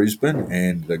down in Brisbane,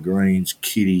 and the Greens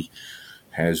kitty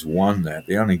has won that.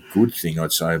 The only good thing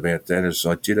I'd say about that is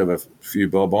I did have a few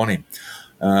bob on him,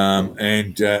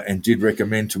 and did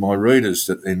recommend to my readers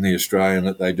that in the Australian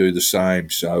that they do the same.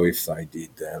 So if they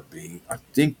did, they'd be, I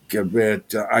think, about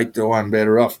 8-1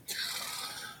 better off.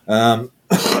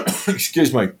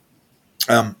 Excuse me.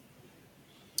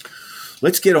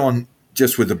 Let's get on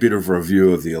just with a bit of a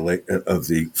review of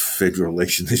the federal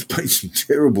election. There's been some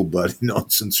terrible bloody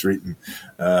nonsense written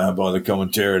by the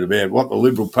commentariat about what the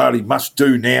Liberal Party must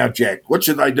do now, Jack. What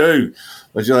should they do?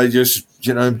 Or should they just,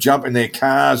 jump in their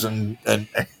cars and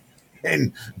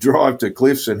drive to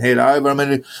cliffs and head over? I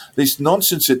mean, this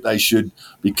nonsense that they should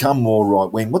become more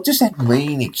right-wing, what does that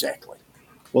mean exactly?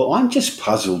 Well, I'm just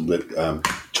puzzled that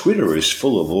Twitter is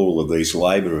full of all of these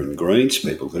Labor and Greens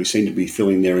people who seem to be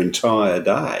filling their entire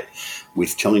day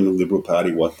with telling the Liberal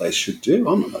Party what they should do.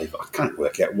 I can't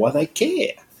work out why they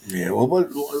care. Yeah, well,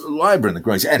 Labor and the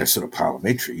Greens at a sort of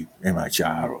parliamentary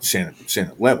MHR or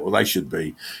Senate level, they should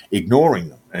be ignoring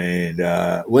them and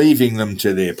leaving them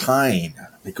to their pain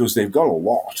because they've got a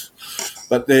lot.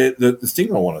 But the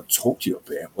thing I want to talk to you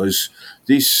about was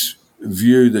this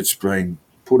view that's been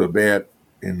put about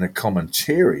in the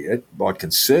commentariat by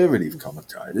conservative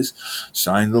commentators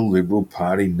saying the Liberal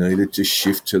Party needed to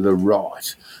shift to the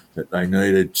right, that they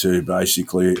needed to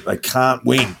basically, they can't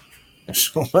win. It's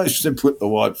almost to put the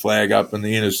white flag up in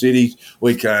the inner cities.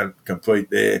 We can't compete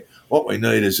there. What we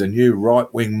need is a new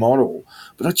right-wing model.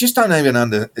 But I just don't even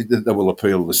that will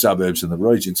appeal to the suburbs and the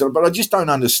regions. But I just don't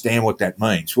understand what that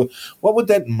means. What would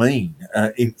that mean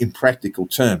in practical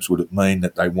terms? Would it mean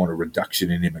that they want a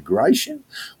reduction in immigration?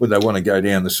 Would they want to go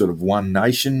down the sort of one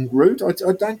nation route? I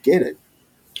don't get it.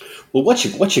 Well, what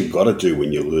you've got to do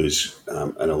when you lose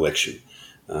an election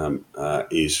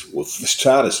is, well, for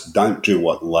starters, don't do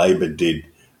what Labor did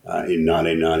in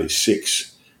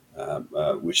 1996,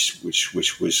 which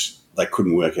was they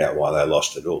couldn't work out why they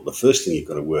lost it all. The first thing you've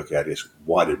got to work out is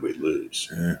why did we lose?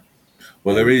 Yeah.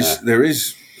 Well, there is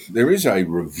a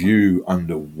review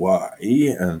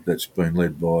underway that's been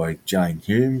led by Jane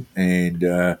Hume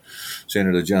and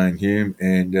Senator Jane Hume,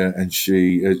 and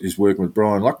she is working with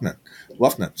Brian Loughnan.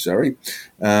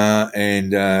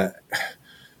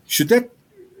 Should that,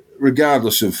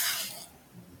 regardless of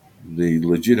the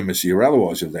legitimacy or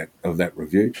otherwise of that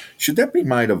review, should that be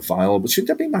made available? Should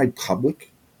that be made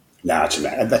public? No,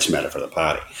 that's a matter for the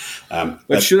party.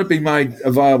 But should it be made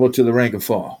available to the rank and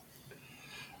file?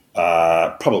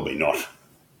 Probably not,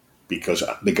 because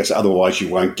otherwise you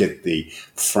won't get the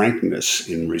frankness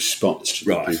in response to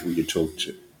the people you talk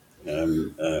to.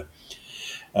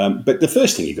 But the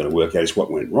first thing you've got to work out is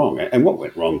what went wrong, and what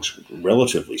went wrong is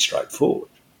relatively straightforward.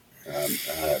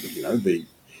 The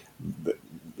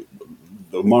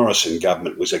Morrison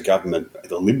government was a government,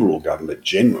 the Liberal government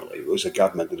generally, was a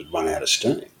government that had run out of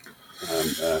steam.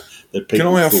 Can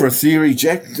I offer a theory,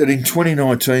 Jack, that in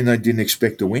 2019 they didn't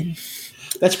expect to win?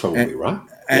 That's probably right.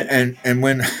 And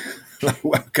when they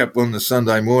woke up on the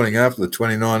Sunday morning after the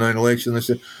 2019 election, they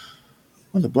said,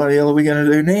 what the bloody hell are we going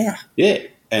to do now? Yeah,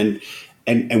 and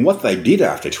what they did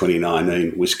after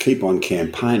 2019 was keep on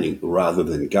campaigning rather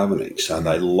than governing. So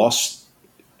they lost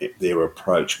their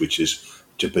approach, which is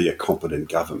to be a competent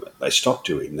government. They stopped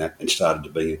doing that and started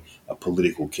to be a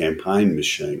political campaign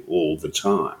machine all the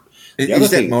time. Is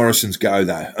that Morrison's go,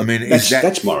 though? I mean,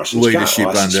 that's Morrison's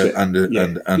leadership go,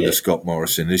 under Scott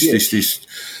Morrison? This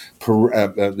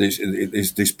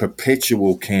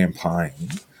perpetual campaign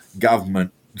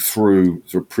government through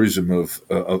the prism of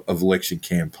election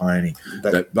campaigning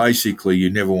that basically you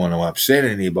never want to upset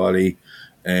anybody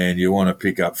and you want to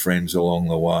pick up friends along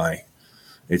the way.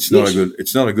 It's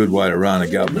not a good way to run a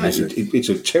government, is it? It's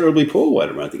a terribly poor way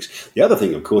to run things. The other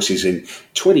thing, of course, is in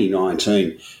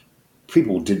 2019,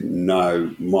 people didn't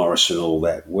know Morrison all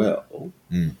that well,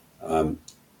 and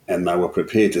they were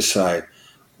prepared to say,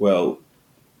 well,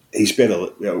 he's better.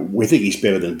 We think he's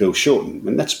better than Bill Shorten,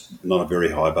 and that's not a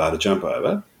very high bar to jump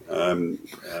over,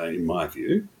 in my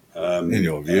view. In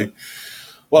your view,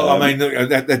 Well, I mean,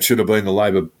 that should have been the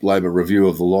Labor review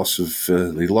of the loss of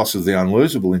the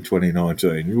unlosable in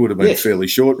 2019. It would have been a fairly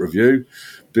short review.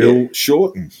 Bill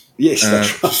Shorten. Yes,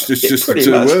 that's right. Just the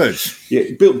two words.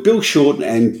 Yeah, Bill Shorten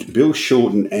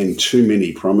and too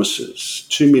many promises,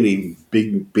 too many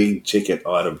big ticket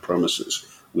item promises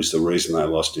was the reason they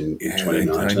lost in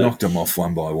 2019. They knocked them off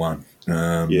one by one.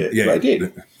 They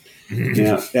did.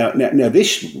 Now,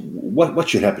 this what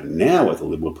should happen now with the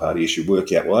Liberal Party is you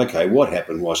work out, well, okay, what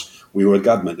happened was we were a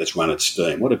government that's run its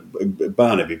steam. What a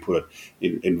Barnaby put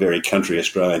it in very country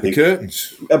Australian thing.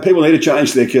 Curtains. People need to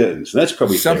change their curtains. That's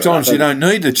probably sometimes you don't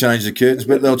need to change the curtains,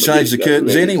 but they'll change the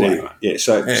curtains anyway. Yeah.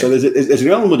 So there's an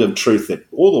element of truth that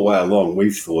all the way along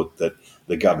we've thought that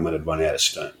the government had run out of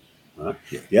steam. Right?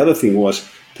 Yeah. The other thing was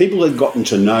people had gotten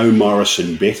to know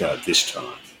Morrison better this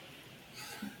time.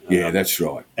 Yeah, that's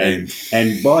right. And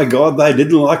by God, they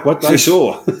didn't like what they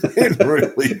saw. Didn't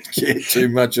really care too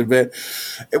much about it.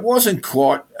 It wasn't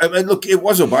quite. I mean, look, it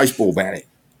was a baseball batting.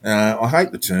 I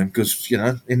hate the term because,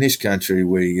 in this country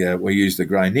we use the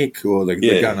grey nick or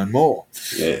the gun and more.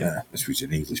 Yeah, this was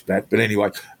an English bat, but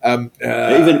anyway,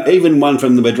 even one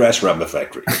from the Madras Rubber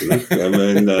Factory. I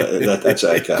mean, that's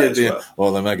okay as well.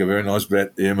 Well, they make a very nice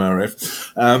bat, the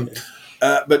MRF.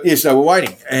 But yes, they were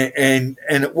waiting, and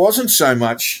it wasn't so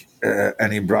much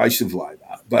an embrace of Labor,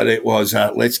 but it was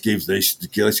let's give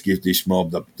this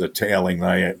mob the toweling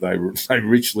they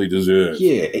richly deserve.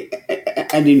 Yeah,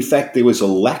 and in fact, there was a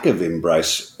lack of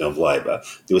embrace of Labor.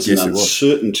 There was an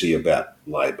uncertainty about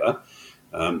Labor.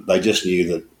 They just knew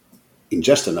that in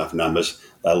just enough numbers,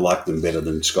 they liked them better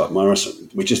than Scott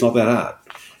Morrison, which is not that hard.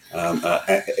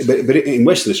 But in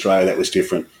Western Australia, that was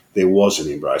different. There was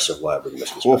an embrace of Labor in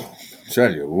Western Australia. Well,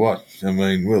 tell you what, I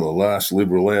mean, we're the last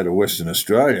Liberal out of Western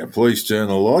Australia. Please turn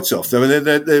the lights off. I mean,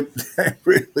 they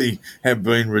really have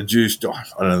been reduced. I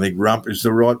don't think rump is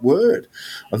the right word.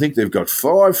 I think they've got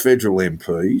 5 federal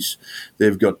MPs.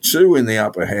 They've got 2 in the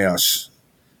upper house.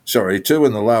 2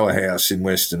 in the lower house in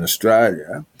Western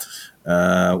Australia,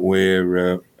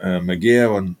 where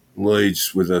McGowan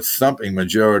leads with a thumping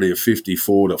majority of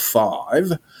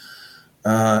 54-5.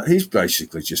 He's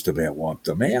basically just about wiped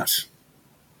them out.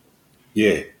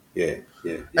 Yeah.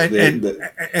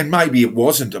 And maybe it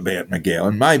wasn't about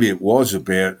McGowan. Maybe it was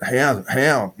about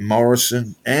how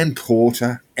Morrison and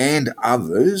Porter and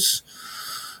others,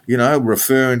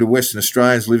 referring to Western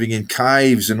Australians living in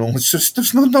caves and all. It's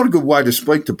just not a good way to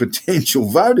speak to potential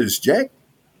voters, Jack.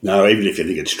 No, even if you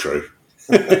think it's true.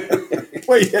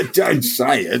 Well, you don't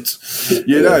say it.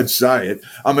 You don't say it.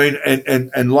 I mean,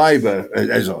 and Labor,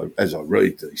 as I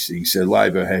read these things,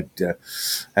 Labor had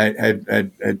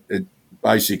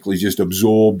basically just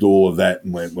absorbed all of that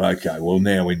and went, well, okay, well,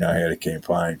 now we know how to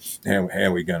campaign. How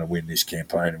are we going to win this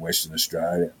campaign in Western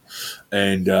Australia?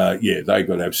 And, they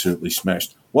got absolutely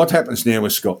smashed. What happens now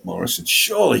with Scott Morrison?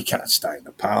 Surely he can't stay in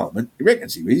the Parliament. He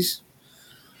reckons he is.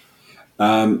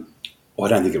 I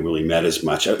don't think it really matters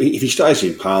much. If he stays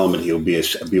in Parliament, he'll be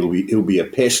a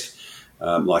pest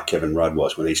like Kevin Rudd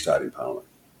was when he started in Parliament.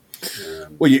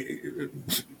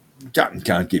 Dutton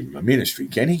can't give him a ministry,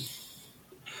 can he?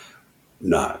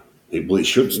 No, he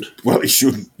shouldn't. Well, he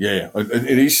shouldn't. Yeah,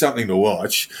 it is something to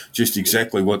watch. Just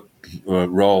exactly what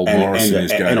role Morrison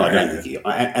is going to have.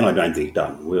 I don't think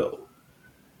Dutton will.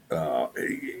 I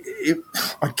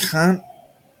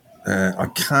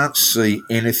can't see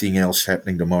anything else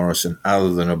happening to Morrison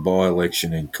other than a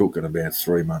by-election in Cook in about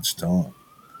 3 months' time.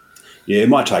 Yeah, it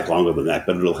might take longer than that,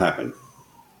 but it'll happen.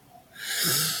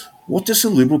 What does the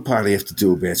Liberal Party have to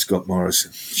do about Scott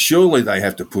Morrison? Surely they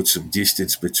have to put some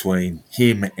distance between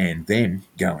him and them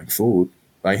going forward.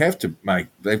 They've got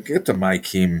to make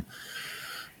him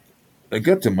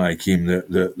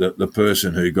the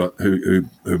person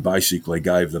who basically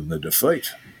gave them the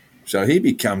defeat. So he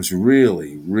becomes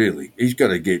really, he's got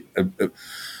to get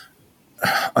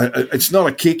it's not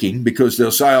a kicking because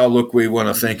they'll say, oh, look, we want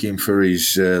to thank him for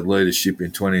his leadership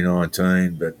in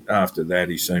 2019, but after that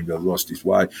he seemed to have lost his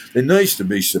way. There needs to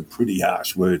be some pretty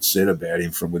harsh words said about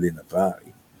him from within the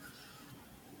party.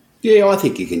 Yeah, I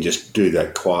think you can just do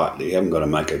that quietly. You haven't got to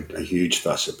make a huge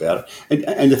fuss about it.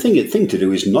 And the thing to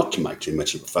do is not to make too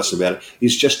much of a fuss about it,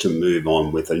 is just to move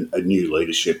on with a new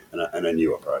leadership and a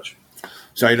new approach.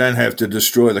 So you don't have to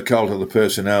destroy the cult of the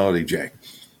personality, Jack.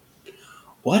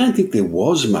 Well, I don't think there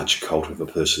was much cult of a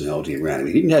personality around him.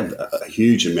 He didn't have a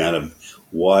huge amount of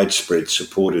widespread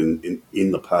support in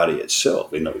the party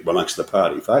itself, amongst the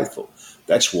party faithful.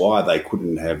 That's why they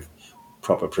couldn't have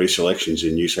proper pre-selections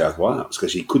in New South Wales,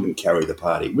 because he couldn't carry the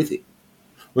party with him.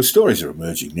 Well, stories are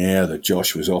emerging now that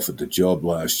Josh was offered the job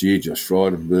last year, Josh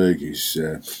Frydenberg, his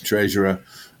treasurer,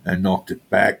 and knocked it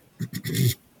back.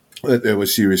 that there were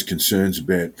serious concerns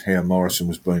about how Morrison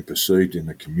was being perceived in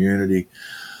the community.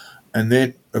 And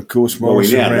then, of course,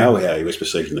 Morrison we now know how he was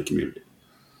perceived in the community.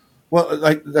 Well,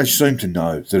 they seem to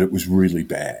know that it was really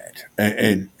bad,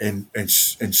 and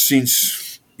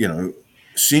since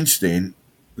since then,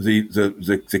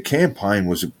 the campaign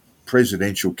was a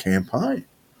presidential campaign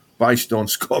based on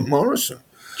Scott Morrison,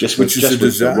 Which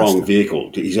is the wrong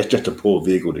vehicle. He's just a poor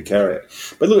vehicle to carry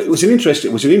it. But look, it was an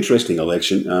interesting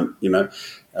election. The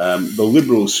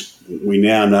Liberals, we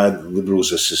now know the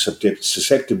Liberals are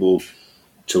susceptible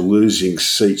to losing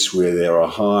seats where there are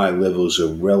high levels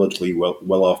of relatively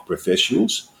well-off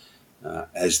professionals.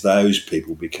 As those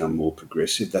people become more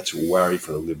progressive, that's a worry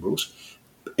for the Liberals.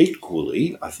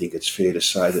 Equally, I think it's fair to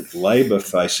say that Labor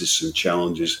faces some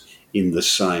challenges in the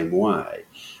same way.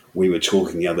 We were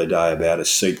talking the other day about a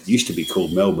seat that used to be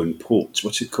called Melbourne Ports.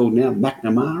 What's it called now?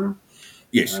 McNamara?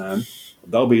 Yes.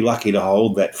 They'll be lucky to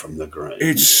hold that from the Greens.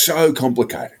 It's so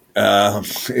complicated.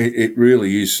 It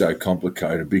really is so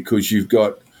complicated because you've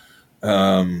got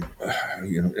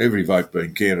every vote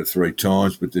being counted 3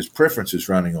 times, but there's preferences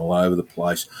running all over the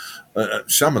place.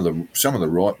 Some of the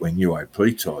right wing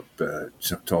UAP type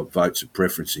votes are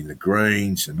preferencing the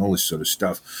Greens and all this sort of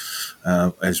stuff.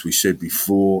 As we said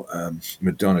before,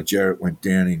 Madonna Jarrett went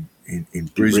down in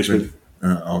Brisbane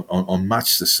on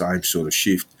much the same sort of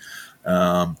shift.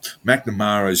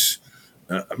 McNamara's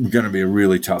going to be a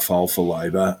really tough hole for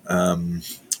Labor,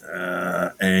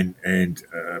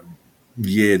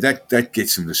 that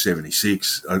gets them to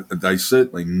 76. They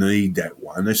certainly need that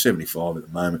one. They're 75 at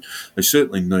the moment. They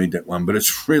certainly need that one, but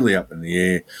it's really up in the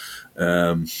air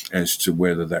as to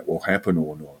whether that will happen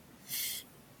or not.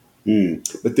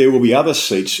 But there will be other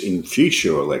seats in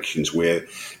future elections where,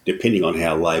 depending on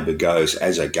how Labor goes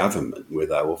as a government, where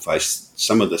they will face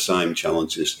some of the same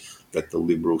challenges that the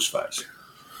Liberals face.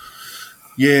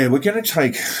 Yeah, we're going to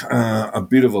take a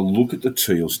bit of a look at the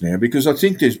Teals now because I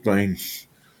think there's been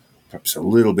perhaps a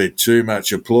little bit too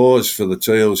much applause for the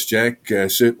Teals, Jack,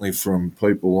 certainly from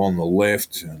people on the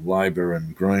left, Labor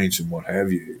and Greens and what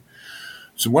have you.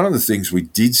 So one of the things we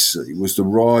did see was the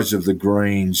rise of the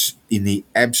Greens in the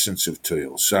absence of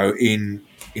Teals. So in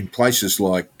places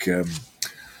like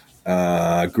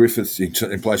Griffith,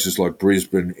 in places like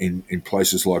Brisbane, in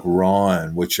places like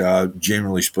Ryan, which are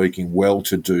generally speaking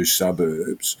well-to-do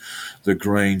suburbs, the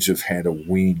Greens have had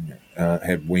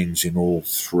had wins in all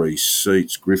 3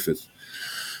 seats. Griffith,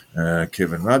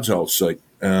 Kevin Rudd's old seat,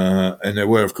 and there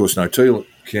were, of course, no Teal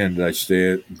candidates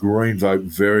there. Green vote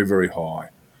very, very high,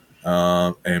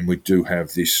 and we do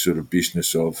have this sort of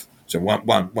business of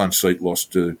one seat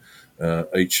lost to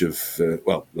each of the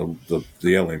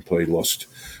LNP lost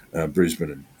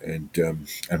Brisbane and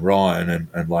Ryan,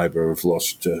 and Labor have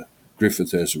lost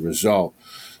Griffith as a result,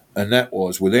 and that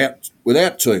was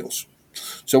without Teals.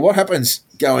 So what happens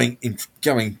going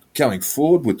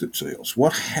forward with the Teals?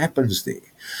 What happens there?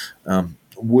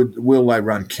 Will they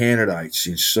run candidates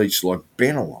in seats like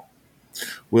Bennelong?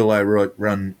 Will they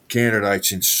run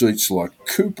candidates in seats like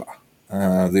Cooper,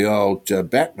 the old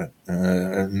Batman,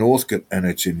 Northcote and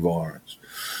its environs?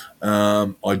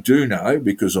 I do know,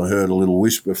 because I heard a little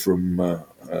whisper from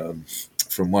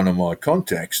one of my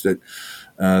contacts, that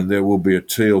there will be a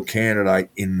Teal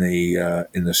candidate in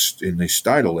the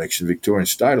state election, Victorian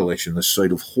state election, the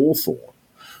seat of Hawthorn,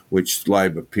 which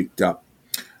Labor picked up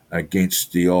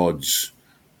against the odds.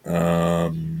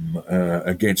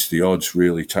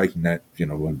 Really taking that, a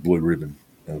blue ribbon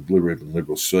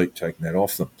Liberal seat, taking that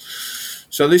off them.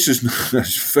 So this is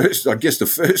first. I guess the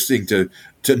first thing to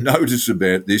notice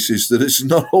about this is that it's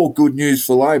not all good news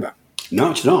for Labor.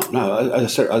 No, it's not. No, I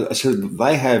said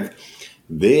they have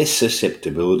their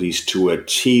susceptibilities to a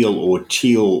Teal or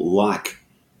Teal-like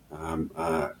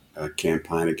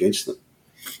campaign against them.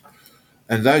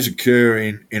 And those occur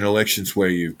in elections where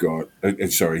you've got,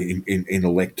 in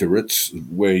electorates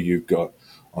where you've got,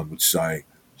 I would say,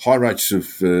 high rates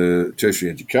of tertiary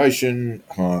education,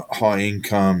 high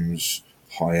incomes,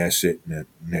 high asset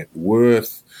net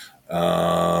worth,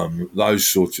 those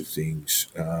sorts of things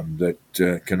that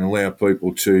can allow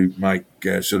people to make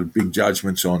sort of big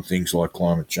judgments on things like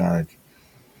climate change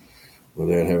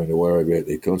without having to worry about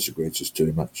their consequences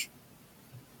too much.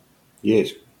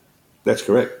 Yes, that's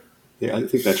correct. Yeah, I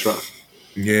think that's right.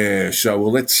 Yeah,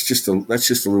 so that's just a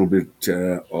little bit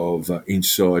of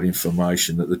inside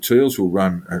information that the Teals will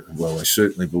run. I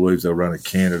certainly believe they'll run a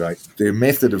candidate. Their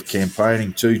method of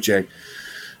campaigning too, Jack,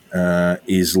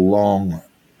 is long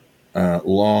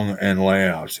and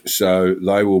loud. So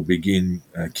they will begin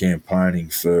campaigning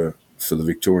for the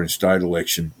Victorian state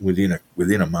election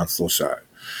within a month or so.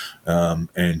 So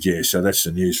that's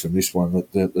the news from this one,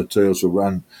 that the Teals will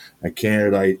run a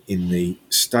candidate in the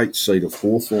state seat of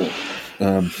Hawthorn.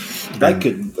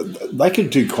 They could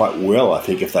do quite well, I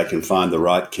think, if they can find the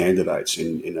right candidates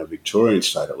in a Victorian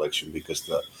state election, because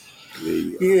the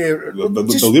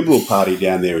Liberal Party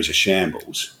down there is a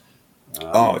shambles.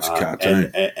 It's a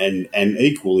cartoon. And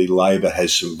equally, Labor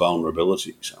has some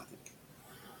vulnerabilities, I think.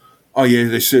 Oh, yeah,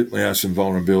 there certainly are some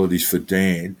vulnerabilities for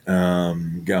Dan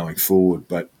going forward,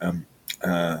 but in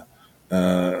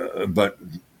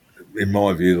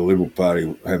my view, the Liberal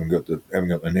Party haven't got the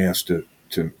nous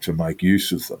to make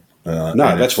use of them.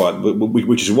 No, that's right.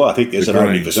 Which is why I think there's an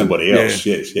opening for somebody else.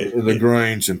 Yeah, Yes. The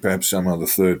Greens and perhaps some other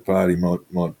third party might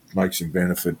make some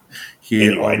benefit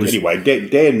here. Anyway,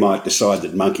 Dan might decide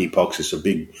that monkeypox is a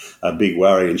big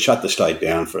worry and shut the state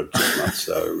down for 6 months.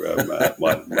 So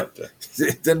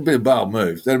that'd be a bold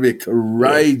move. That'd be a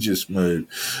courageous move.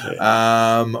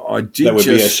 Yeah. That would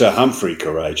be a Sir Humphrey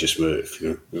courageous move.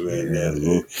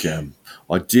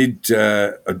 I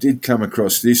did come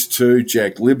across this too,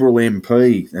 Jack. Liberal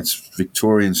MP, that's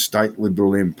Victorian State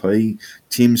Liberal MP,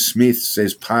 Tim Smith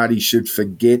says party should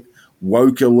forget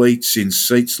woke elites in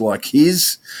seats like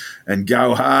his and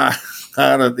go hard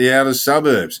at the outer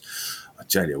suburbs. I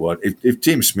tell you what, if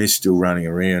Tim Smith's still running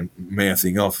around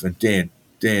mouthing off, and Dan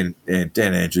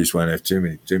Andrews won't have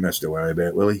too much to worry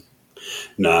about, will he?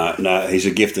 No, he's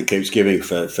a gift that keeps giving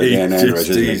for Dan Andrews,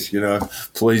 isn't he? You know,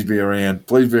 please be around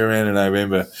in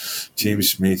November. Tim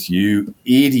Smith, you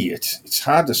idiot. It's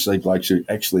hard to see blokes who are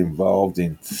actually involved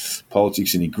in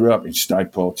politics, and he grew up in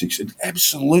state politics and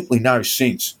absolutely no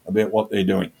sense about what they're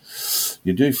doing.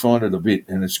 You do find it a bit,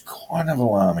 and it's kind of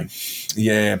alarming.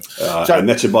 Yeah. And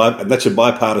that's a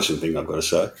bipartisan thing, I've got to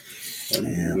say.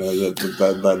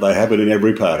 They have it in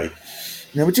every party.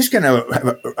 Now, we're just going to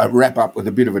wrap up with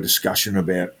a bit of a discussion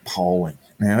about polling.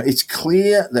 Now, it's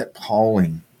clear that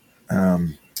polling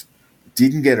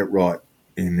didn't get it right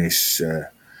in this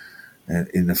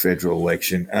in the federal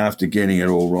election after getting it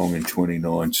all wrong in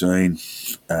 2019,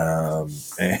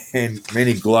 and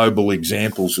many global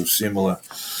examples of similar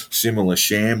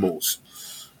shambles.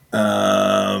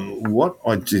 What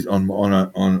I did on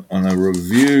a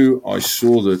review, I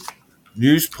saw that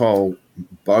Newspoll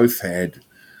both had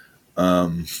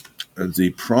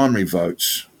the primary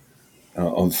votes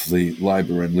of the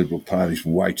Labor and Liberal parties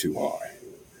way too high.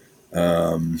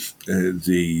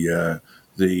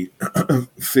 The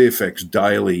Fairfax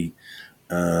Daily,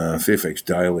 I think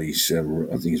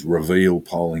it's Reveal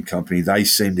polling company, they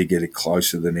seemed to get it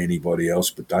closer than anybody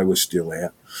else, but they were still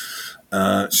out.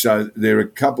 So there are a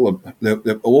couple of,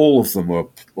 all of them were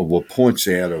points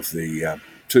out of the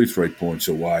 2-3 points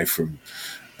away from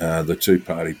the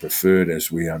two-party preferred,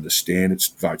 as we understand it.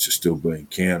 Votes are still being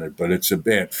counted, but it's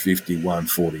about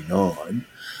 51-49,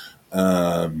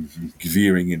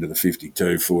 veering into the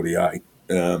 52-48.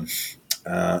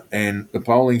 And the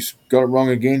polling's got it wrong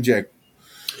again, Jack.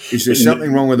 Is there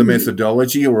something wrong with the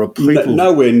methodology, or are people...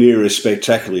 Nowhere near as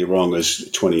spectacularly wrong as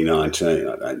 2019,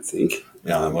 I don't think.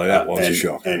 No, well, that was a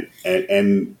shock. And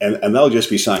they'll just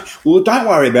be saying, well, don't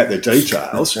worry about the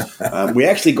details. We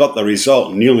actually got the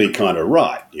result nearly kind of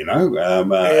right, you know.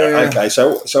 Okay,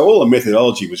 so all the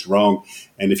methodology was wrong,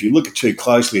 and if you look too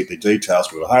closely at the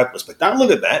details, we were hopeless. But don't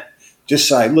look at that. Just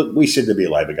say, look, we said there'd be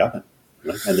a Labor government,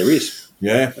 you know, and there is.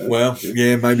 Yeah,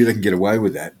 maybe they can get away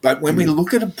with that. But when we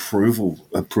look at approval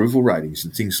ratings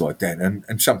and things like that,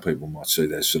 and some people might see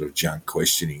that as sort of junk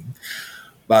questioning,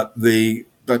 but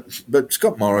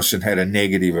Scott Morrison had a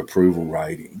negative approval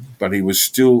rating, but he was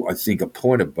still, I think, a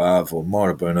point above, or might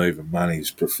have been even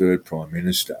money's preferred Prime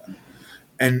Minister.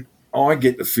 And I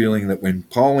get the feeling that when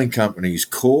polling companies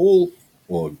call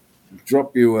or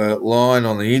drop you a line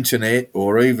on the internet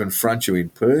or even front you in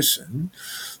person,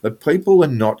 that people are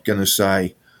not going to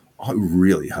say, I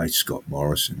really hate Scott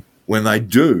Morrison. When they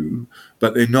do,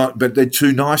 but they're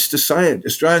too nice to say it.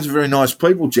 Australians are very nice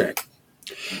people, Jack.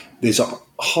 There's a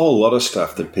whole lot of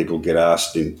stuff that people get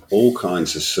asked in all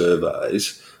kinds of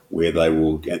surveys where they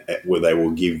will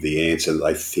give the answer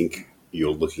they think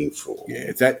you're looking for.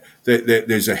 Yeah,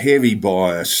 there's a heavy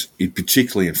bias,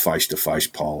 particularly in face-to-face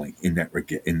polling, in that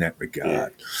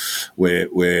regard,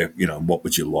 where you know, what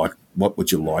would you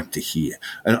like to hear,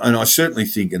 and I certainly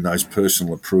think in those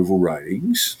personal approval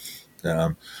ratings,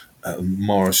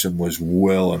 Morrison was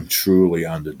well and truly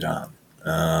underdone.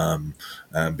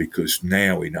 Because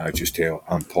now we know just how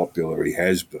unpopular he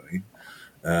has been.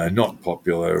 Not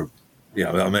popular, you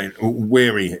know, I mean,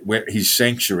 where his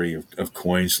sanctuary of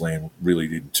Queensland really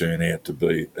didn't turn out to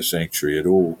be a sanctuary at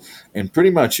all. And pretty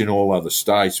much in all other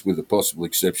states, with the possible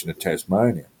exception of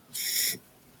Tasmania,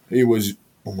 he was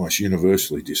almost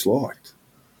universally disliked.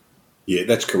 Yeah,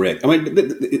 that's correct. I mean,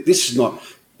 this is not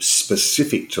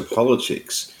specific to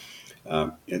politics.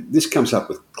 This comes up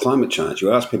with climate change.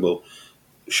 You ask people,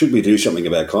 should we do something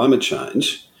about climate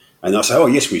change? And they'll say, oh,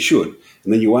 yes, we should.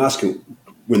 And then you ask them,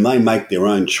 when they make their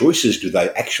own choices, do they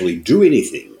actually do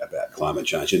anything about climate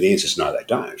change? And the answer is no, they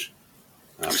don't.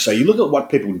 So you look at what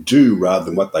people do rather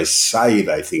than what they say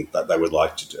they think that they would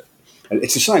like to do. And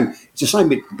it's the same. It's the same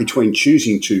between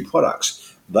choosing two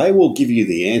products. They will give you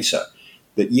the answer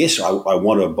that, yes, I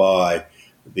want to buy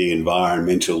the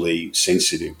environmentally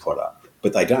sensitive product,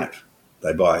 but they don't.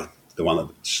 They buy the one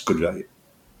that's good value.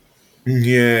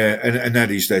 Yeah, and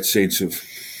that is that sense of,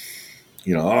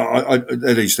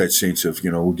 that is that sense of,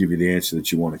 we'll give you the answer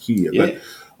that you want to hear. Yeah.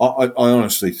 But I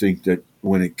honestly think that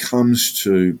when it comes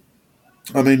to,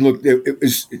 I mean, look,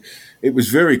 it was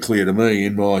very clear to me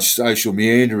in my social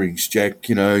meanderings, Jack.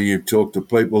 You talk to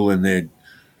people and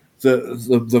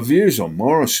the views on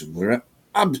Morrison were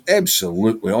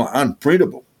absolutely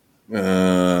unprintable.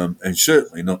 And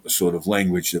certainly not the sort of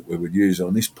language that we would use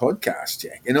on this podcast,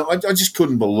 Jack. I just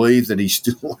couldn't believe that he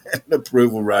still had an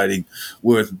approval rating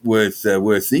worth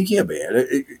thinking about.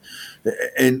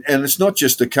 And it's not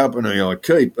just the company I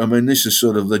keep. I mean, this is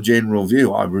sort of the general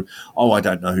view. I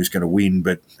don't know who's going to win,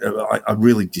 but I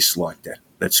really dislike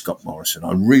that Scott Morrison.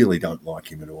 I really don't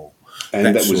like him at all. And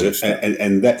that was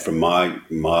and that from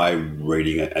my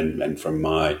reading and from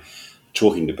my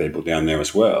talking to people down there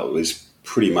as well is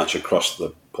pretty much across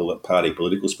the party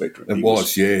political spectrum. It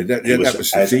was, yeah. That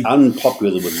was the as thing.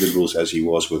 Unpopular with Liberals as he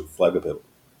was with Labor people.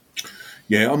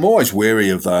 Yeah, I'm always wary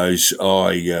of those.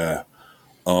 I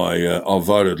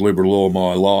voted Liberal all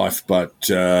my life, but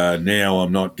now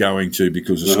I'm not going to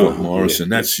because of Scott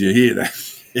Morrison. You hear that.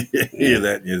 Hear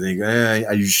that and you think,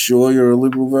 are you sure you're a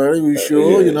Liberal voter? Are you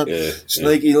sure you're not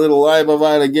sneaky little Labor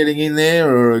voter getting in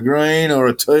there, or a Green or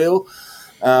a Teal?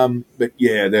 But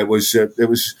yeah, there was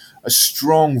a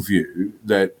strong view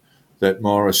that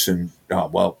Morrison. Oh,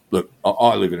 well, look,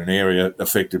 I live in an area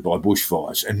affected by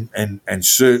bushfires, and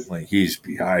certainly his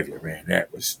behaviour around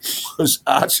that was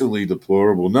utterly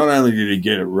deplorable. Not only did he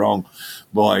get it wrong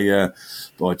by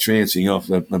prancing off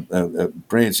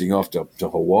to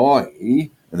Hawaii,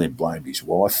 and then blamed his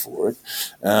wife for it,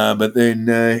 but then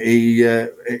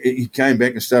he came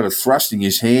back and started thrusting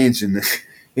his hands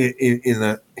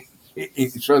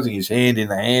thrusting his hand in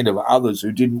the hand of others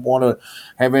who didn't want to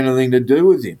have anything to do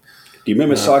with him. Do you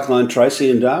remember Cyclone Tracy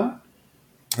in Darwin?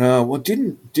 Well,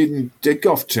 didn't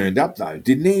Dickoff turned up though,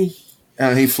 didn't he?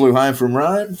 He flew home from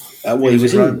Rome. He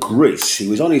was in Greece. He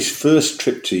was on his first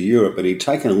trip to Europe, and he'd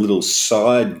taken a little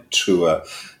side tour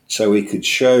so he could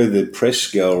show the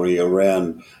press gallery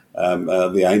around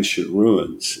the ancient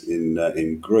ruins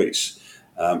in Greece.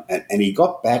 And he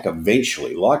got back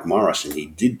eventually, like Morrison. He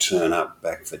did turn up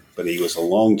back, but he was a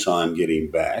long time getting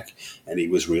back, and he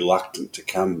was reluctant to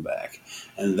come back,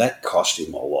 and that cost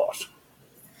him a lot.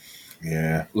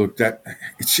 Yeah, look,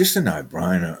 it's just a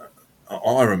no-brainer.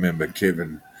 I remember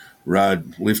Kevin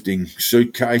Rudd lifting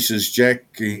suitcases,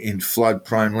 Jack, in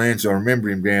flood-prone lands. I remember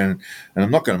him down, and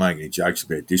I'm not going to make any jokes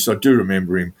about this. I do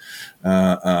remember him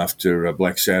after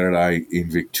Black Saturday in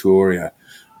Victoria,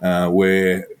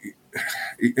 where.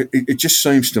 It just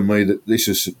seems to me that this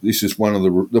is one of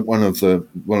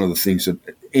the things that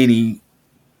any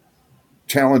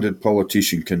talented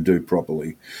politician can do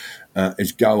properly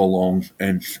is go along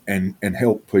and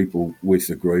help people with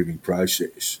the grieving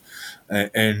process.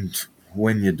 And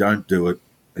when you don't do it,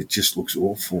 it just looks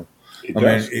awful.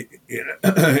 There's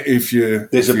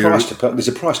a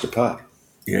price to pay.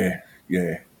 Yeah.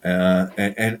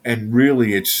 And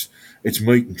really, it's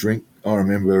meat and drink. I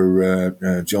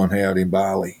remember John Howard in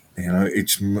Bali.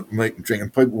 It's meat and drink,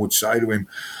 and people would say to him,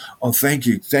 "Oh, thank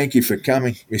you for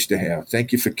coming, Mr. Howard.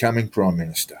 Thank you for coming, Prime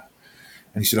Minister."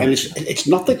 And he said, it's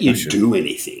not that you do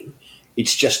anything;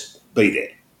 it's just be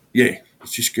there. Yeah,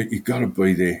 it's just you've got to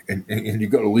be there, and you've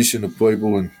got to listen to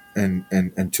people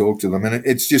and talk to them. And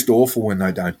it's just awful when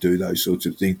they don't do those sorts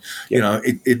of things. Yep.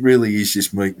 It really is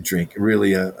just meat and drink.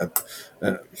 Really,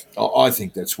 I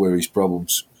think that's where his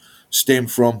problems stem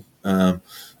from. And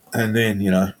then,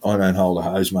 I don't hold a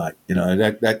hose, mate.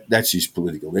 That's his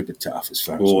political epitaph as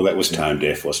far as... Oh, that was tone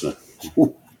deaf, wasn't it?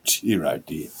 Oh, dear, oh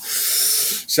dear.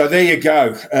 So there you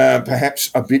go.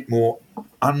 Perhaps a bit more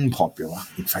unpopular.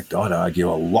 In fact, I'd argue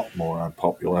a lot more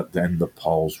unpopular than the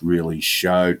polls really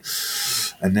showed.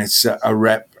 And that's a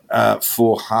wrap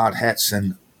for Hard Hats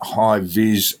and High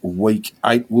Vis Week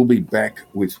 8. We'll be back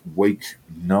with Week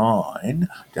 9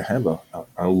 to have a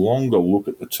longer look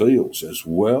at the Teals as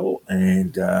well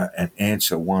and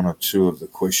answer one or two of the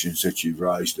questions that you've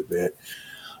raised about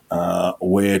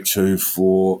where to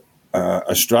for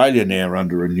Australia now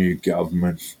under a new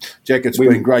government. Jack, it's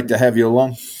been great to have you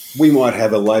along. We might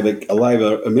have a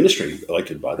Labor ministry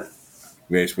elected by then.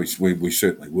 Yes, we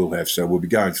certainly will have. So we'll be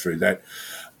going through that.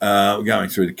 We're going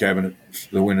through the cabinet,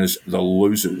 the winners, the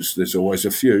losers. There's always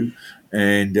a few,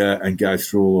 and go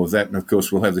through all of that. And of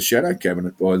course, we'll have the shadow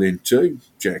cabinet by then too,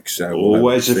 Jack. So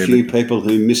always a few people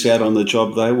who miss out on the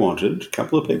job they wanted. A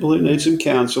couple of people who need some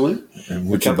counselling.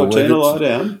 And a couple of turn a lie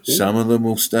down. Some of them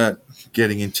will start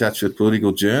getting in touch with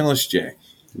political journalists, Jack.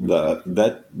 The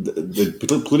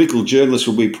political journalists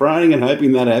will be praying and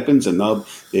hoping that happens, and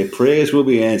their prayers will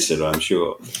be answered, I'm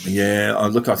sure. Yeah,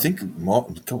 look, I think a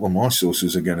couple of my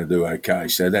sources are going to do okay.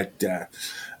 So that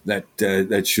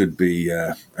should be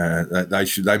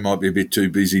they might be a bit too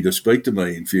busy to speak to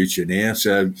me in future now.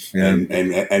 So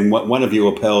and one of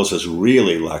your pals has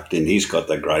really lucked in. He's got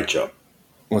the great job.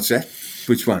 What's that?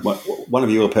 Which one? One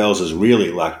of your pals has really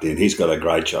lucked in. He's got a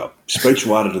great job.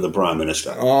 Speechwriter to the Prime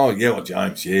Minister. Oh, yeah, well,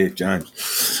 James. Yeah,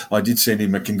 James. I did send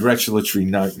him a congratulatory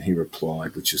note and he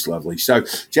replied, which is lovely. So,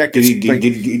 Jack... Did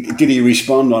he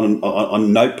respond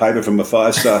on notepaper from a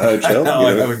five-star hotel? No,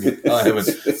 I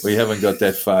haven't. We haven't got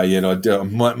that far yet.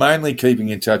 I'm mainly keeping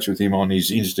in touch with him on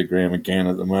his Instagram account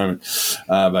at the moment.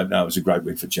 But no, it was a great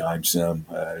week for James.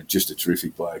 Just a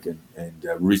terrific bloke and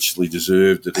richly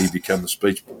deserved that he become the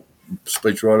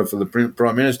speechwriter for the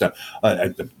Prime Minister.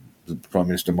 The Prime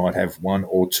Minister might have one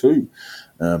or two.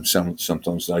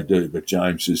 Sometimes they do, but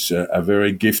James is a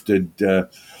very gifted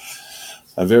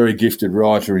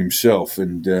writer himself,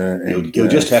 and he'll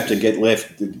just have to get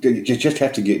left. You just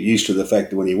have to get used to the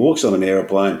fact that when he walks on an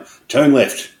aeroplane, turn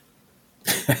left.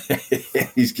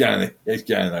 He's going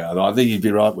there. I think he'd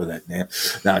be right with that now.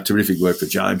 No, terrific work for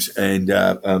James, and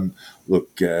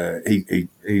look, he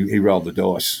rolled the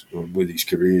dice with his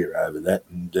career over that,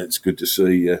 and it's good to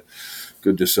see.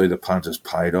 Good to see the punters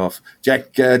paid off.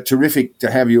 Jack, terrific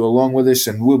to have you along with us,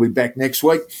 and we'll be back next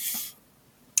week.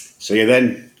 See you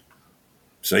then.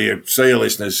 See you,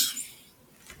 listeners.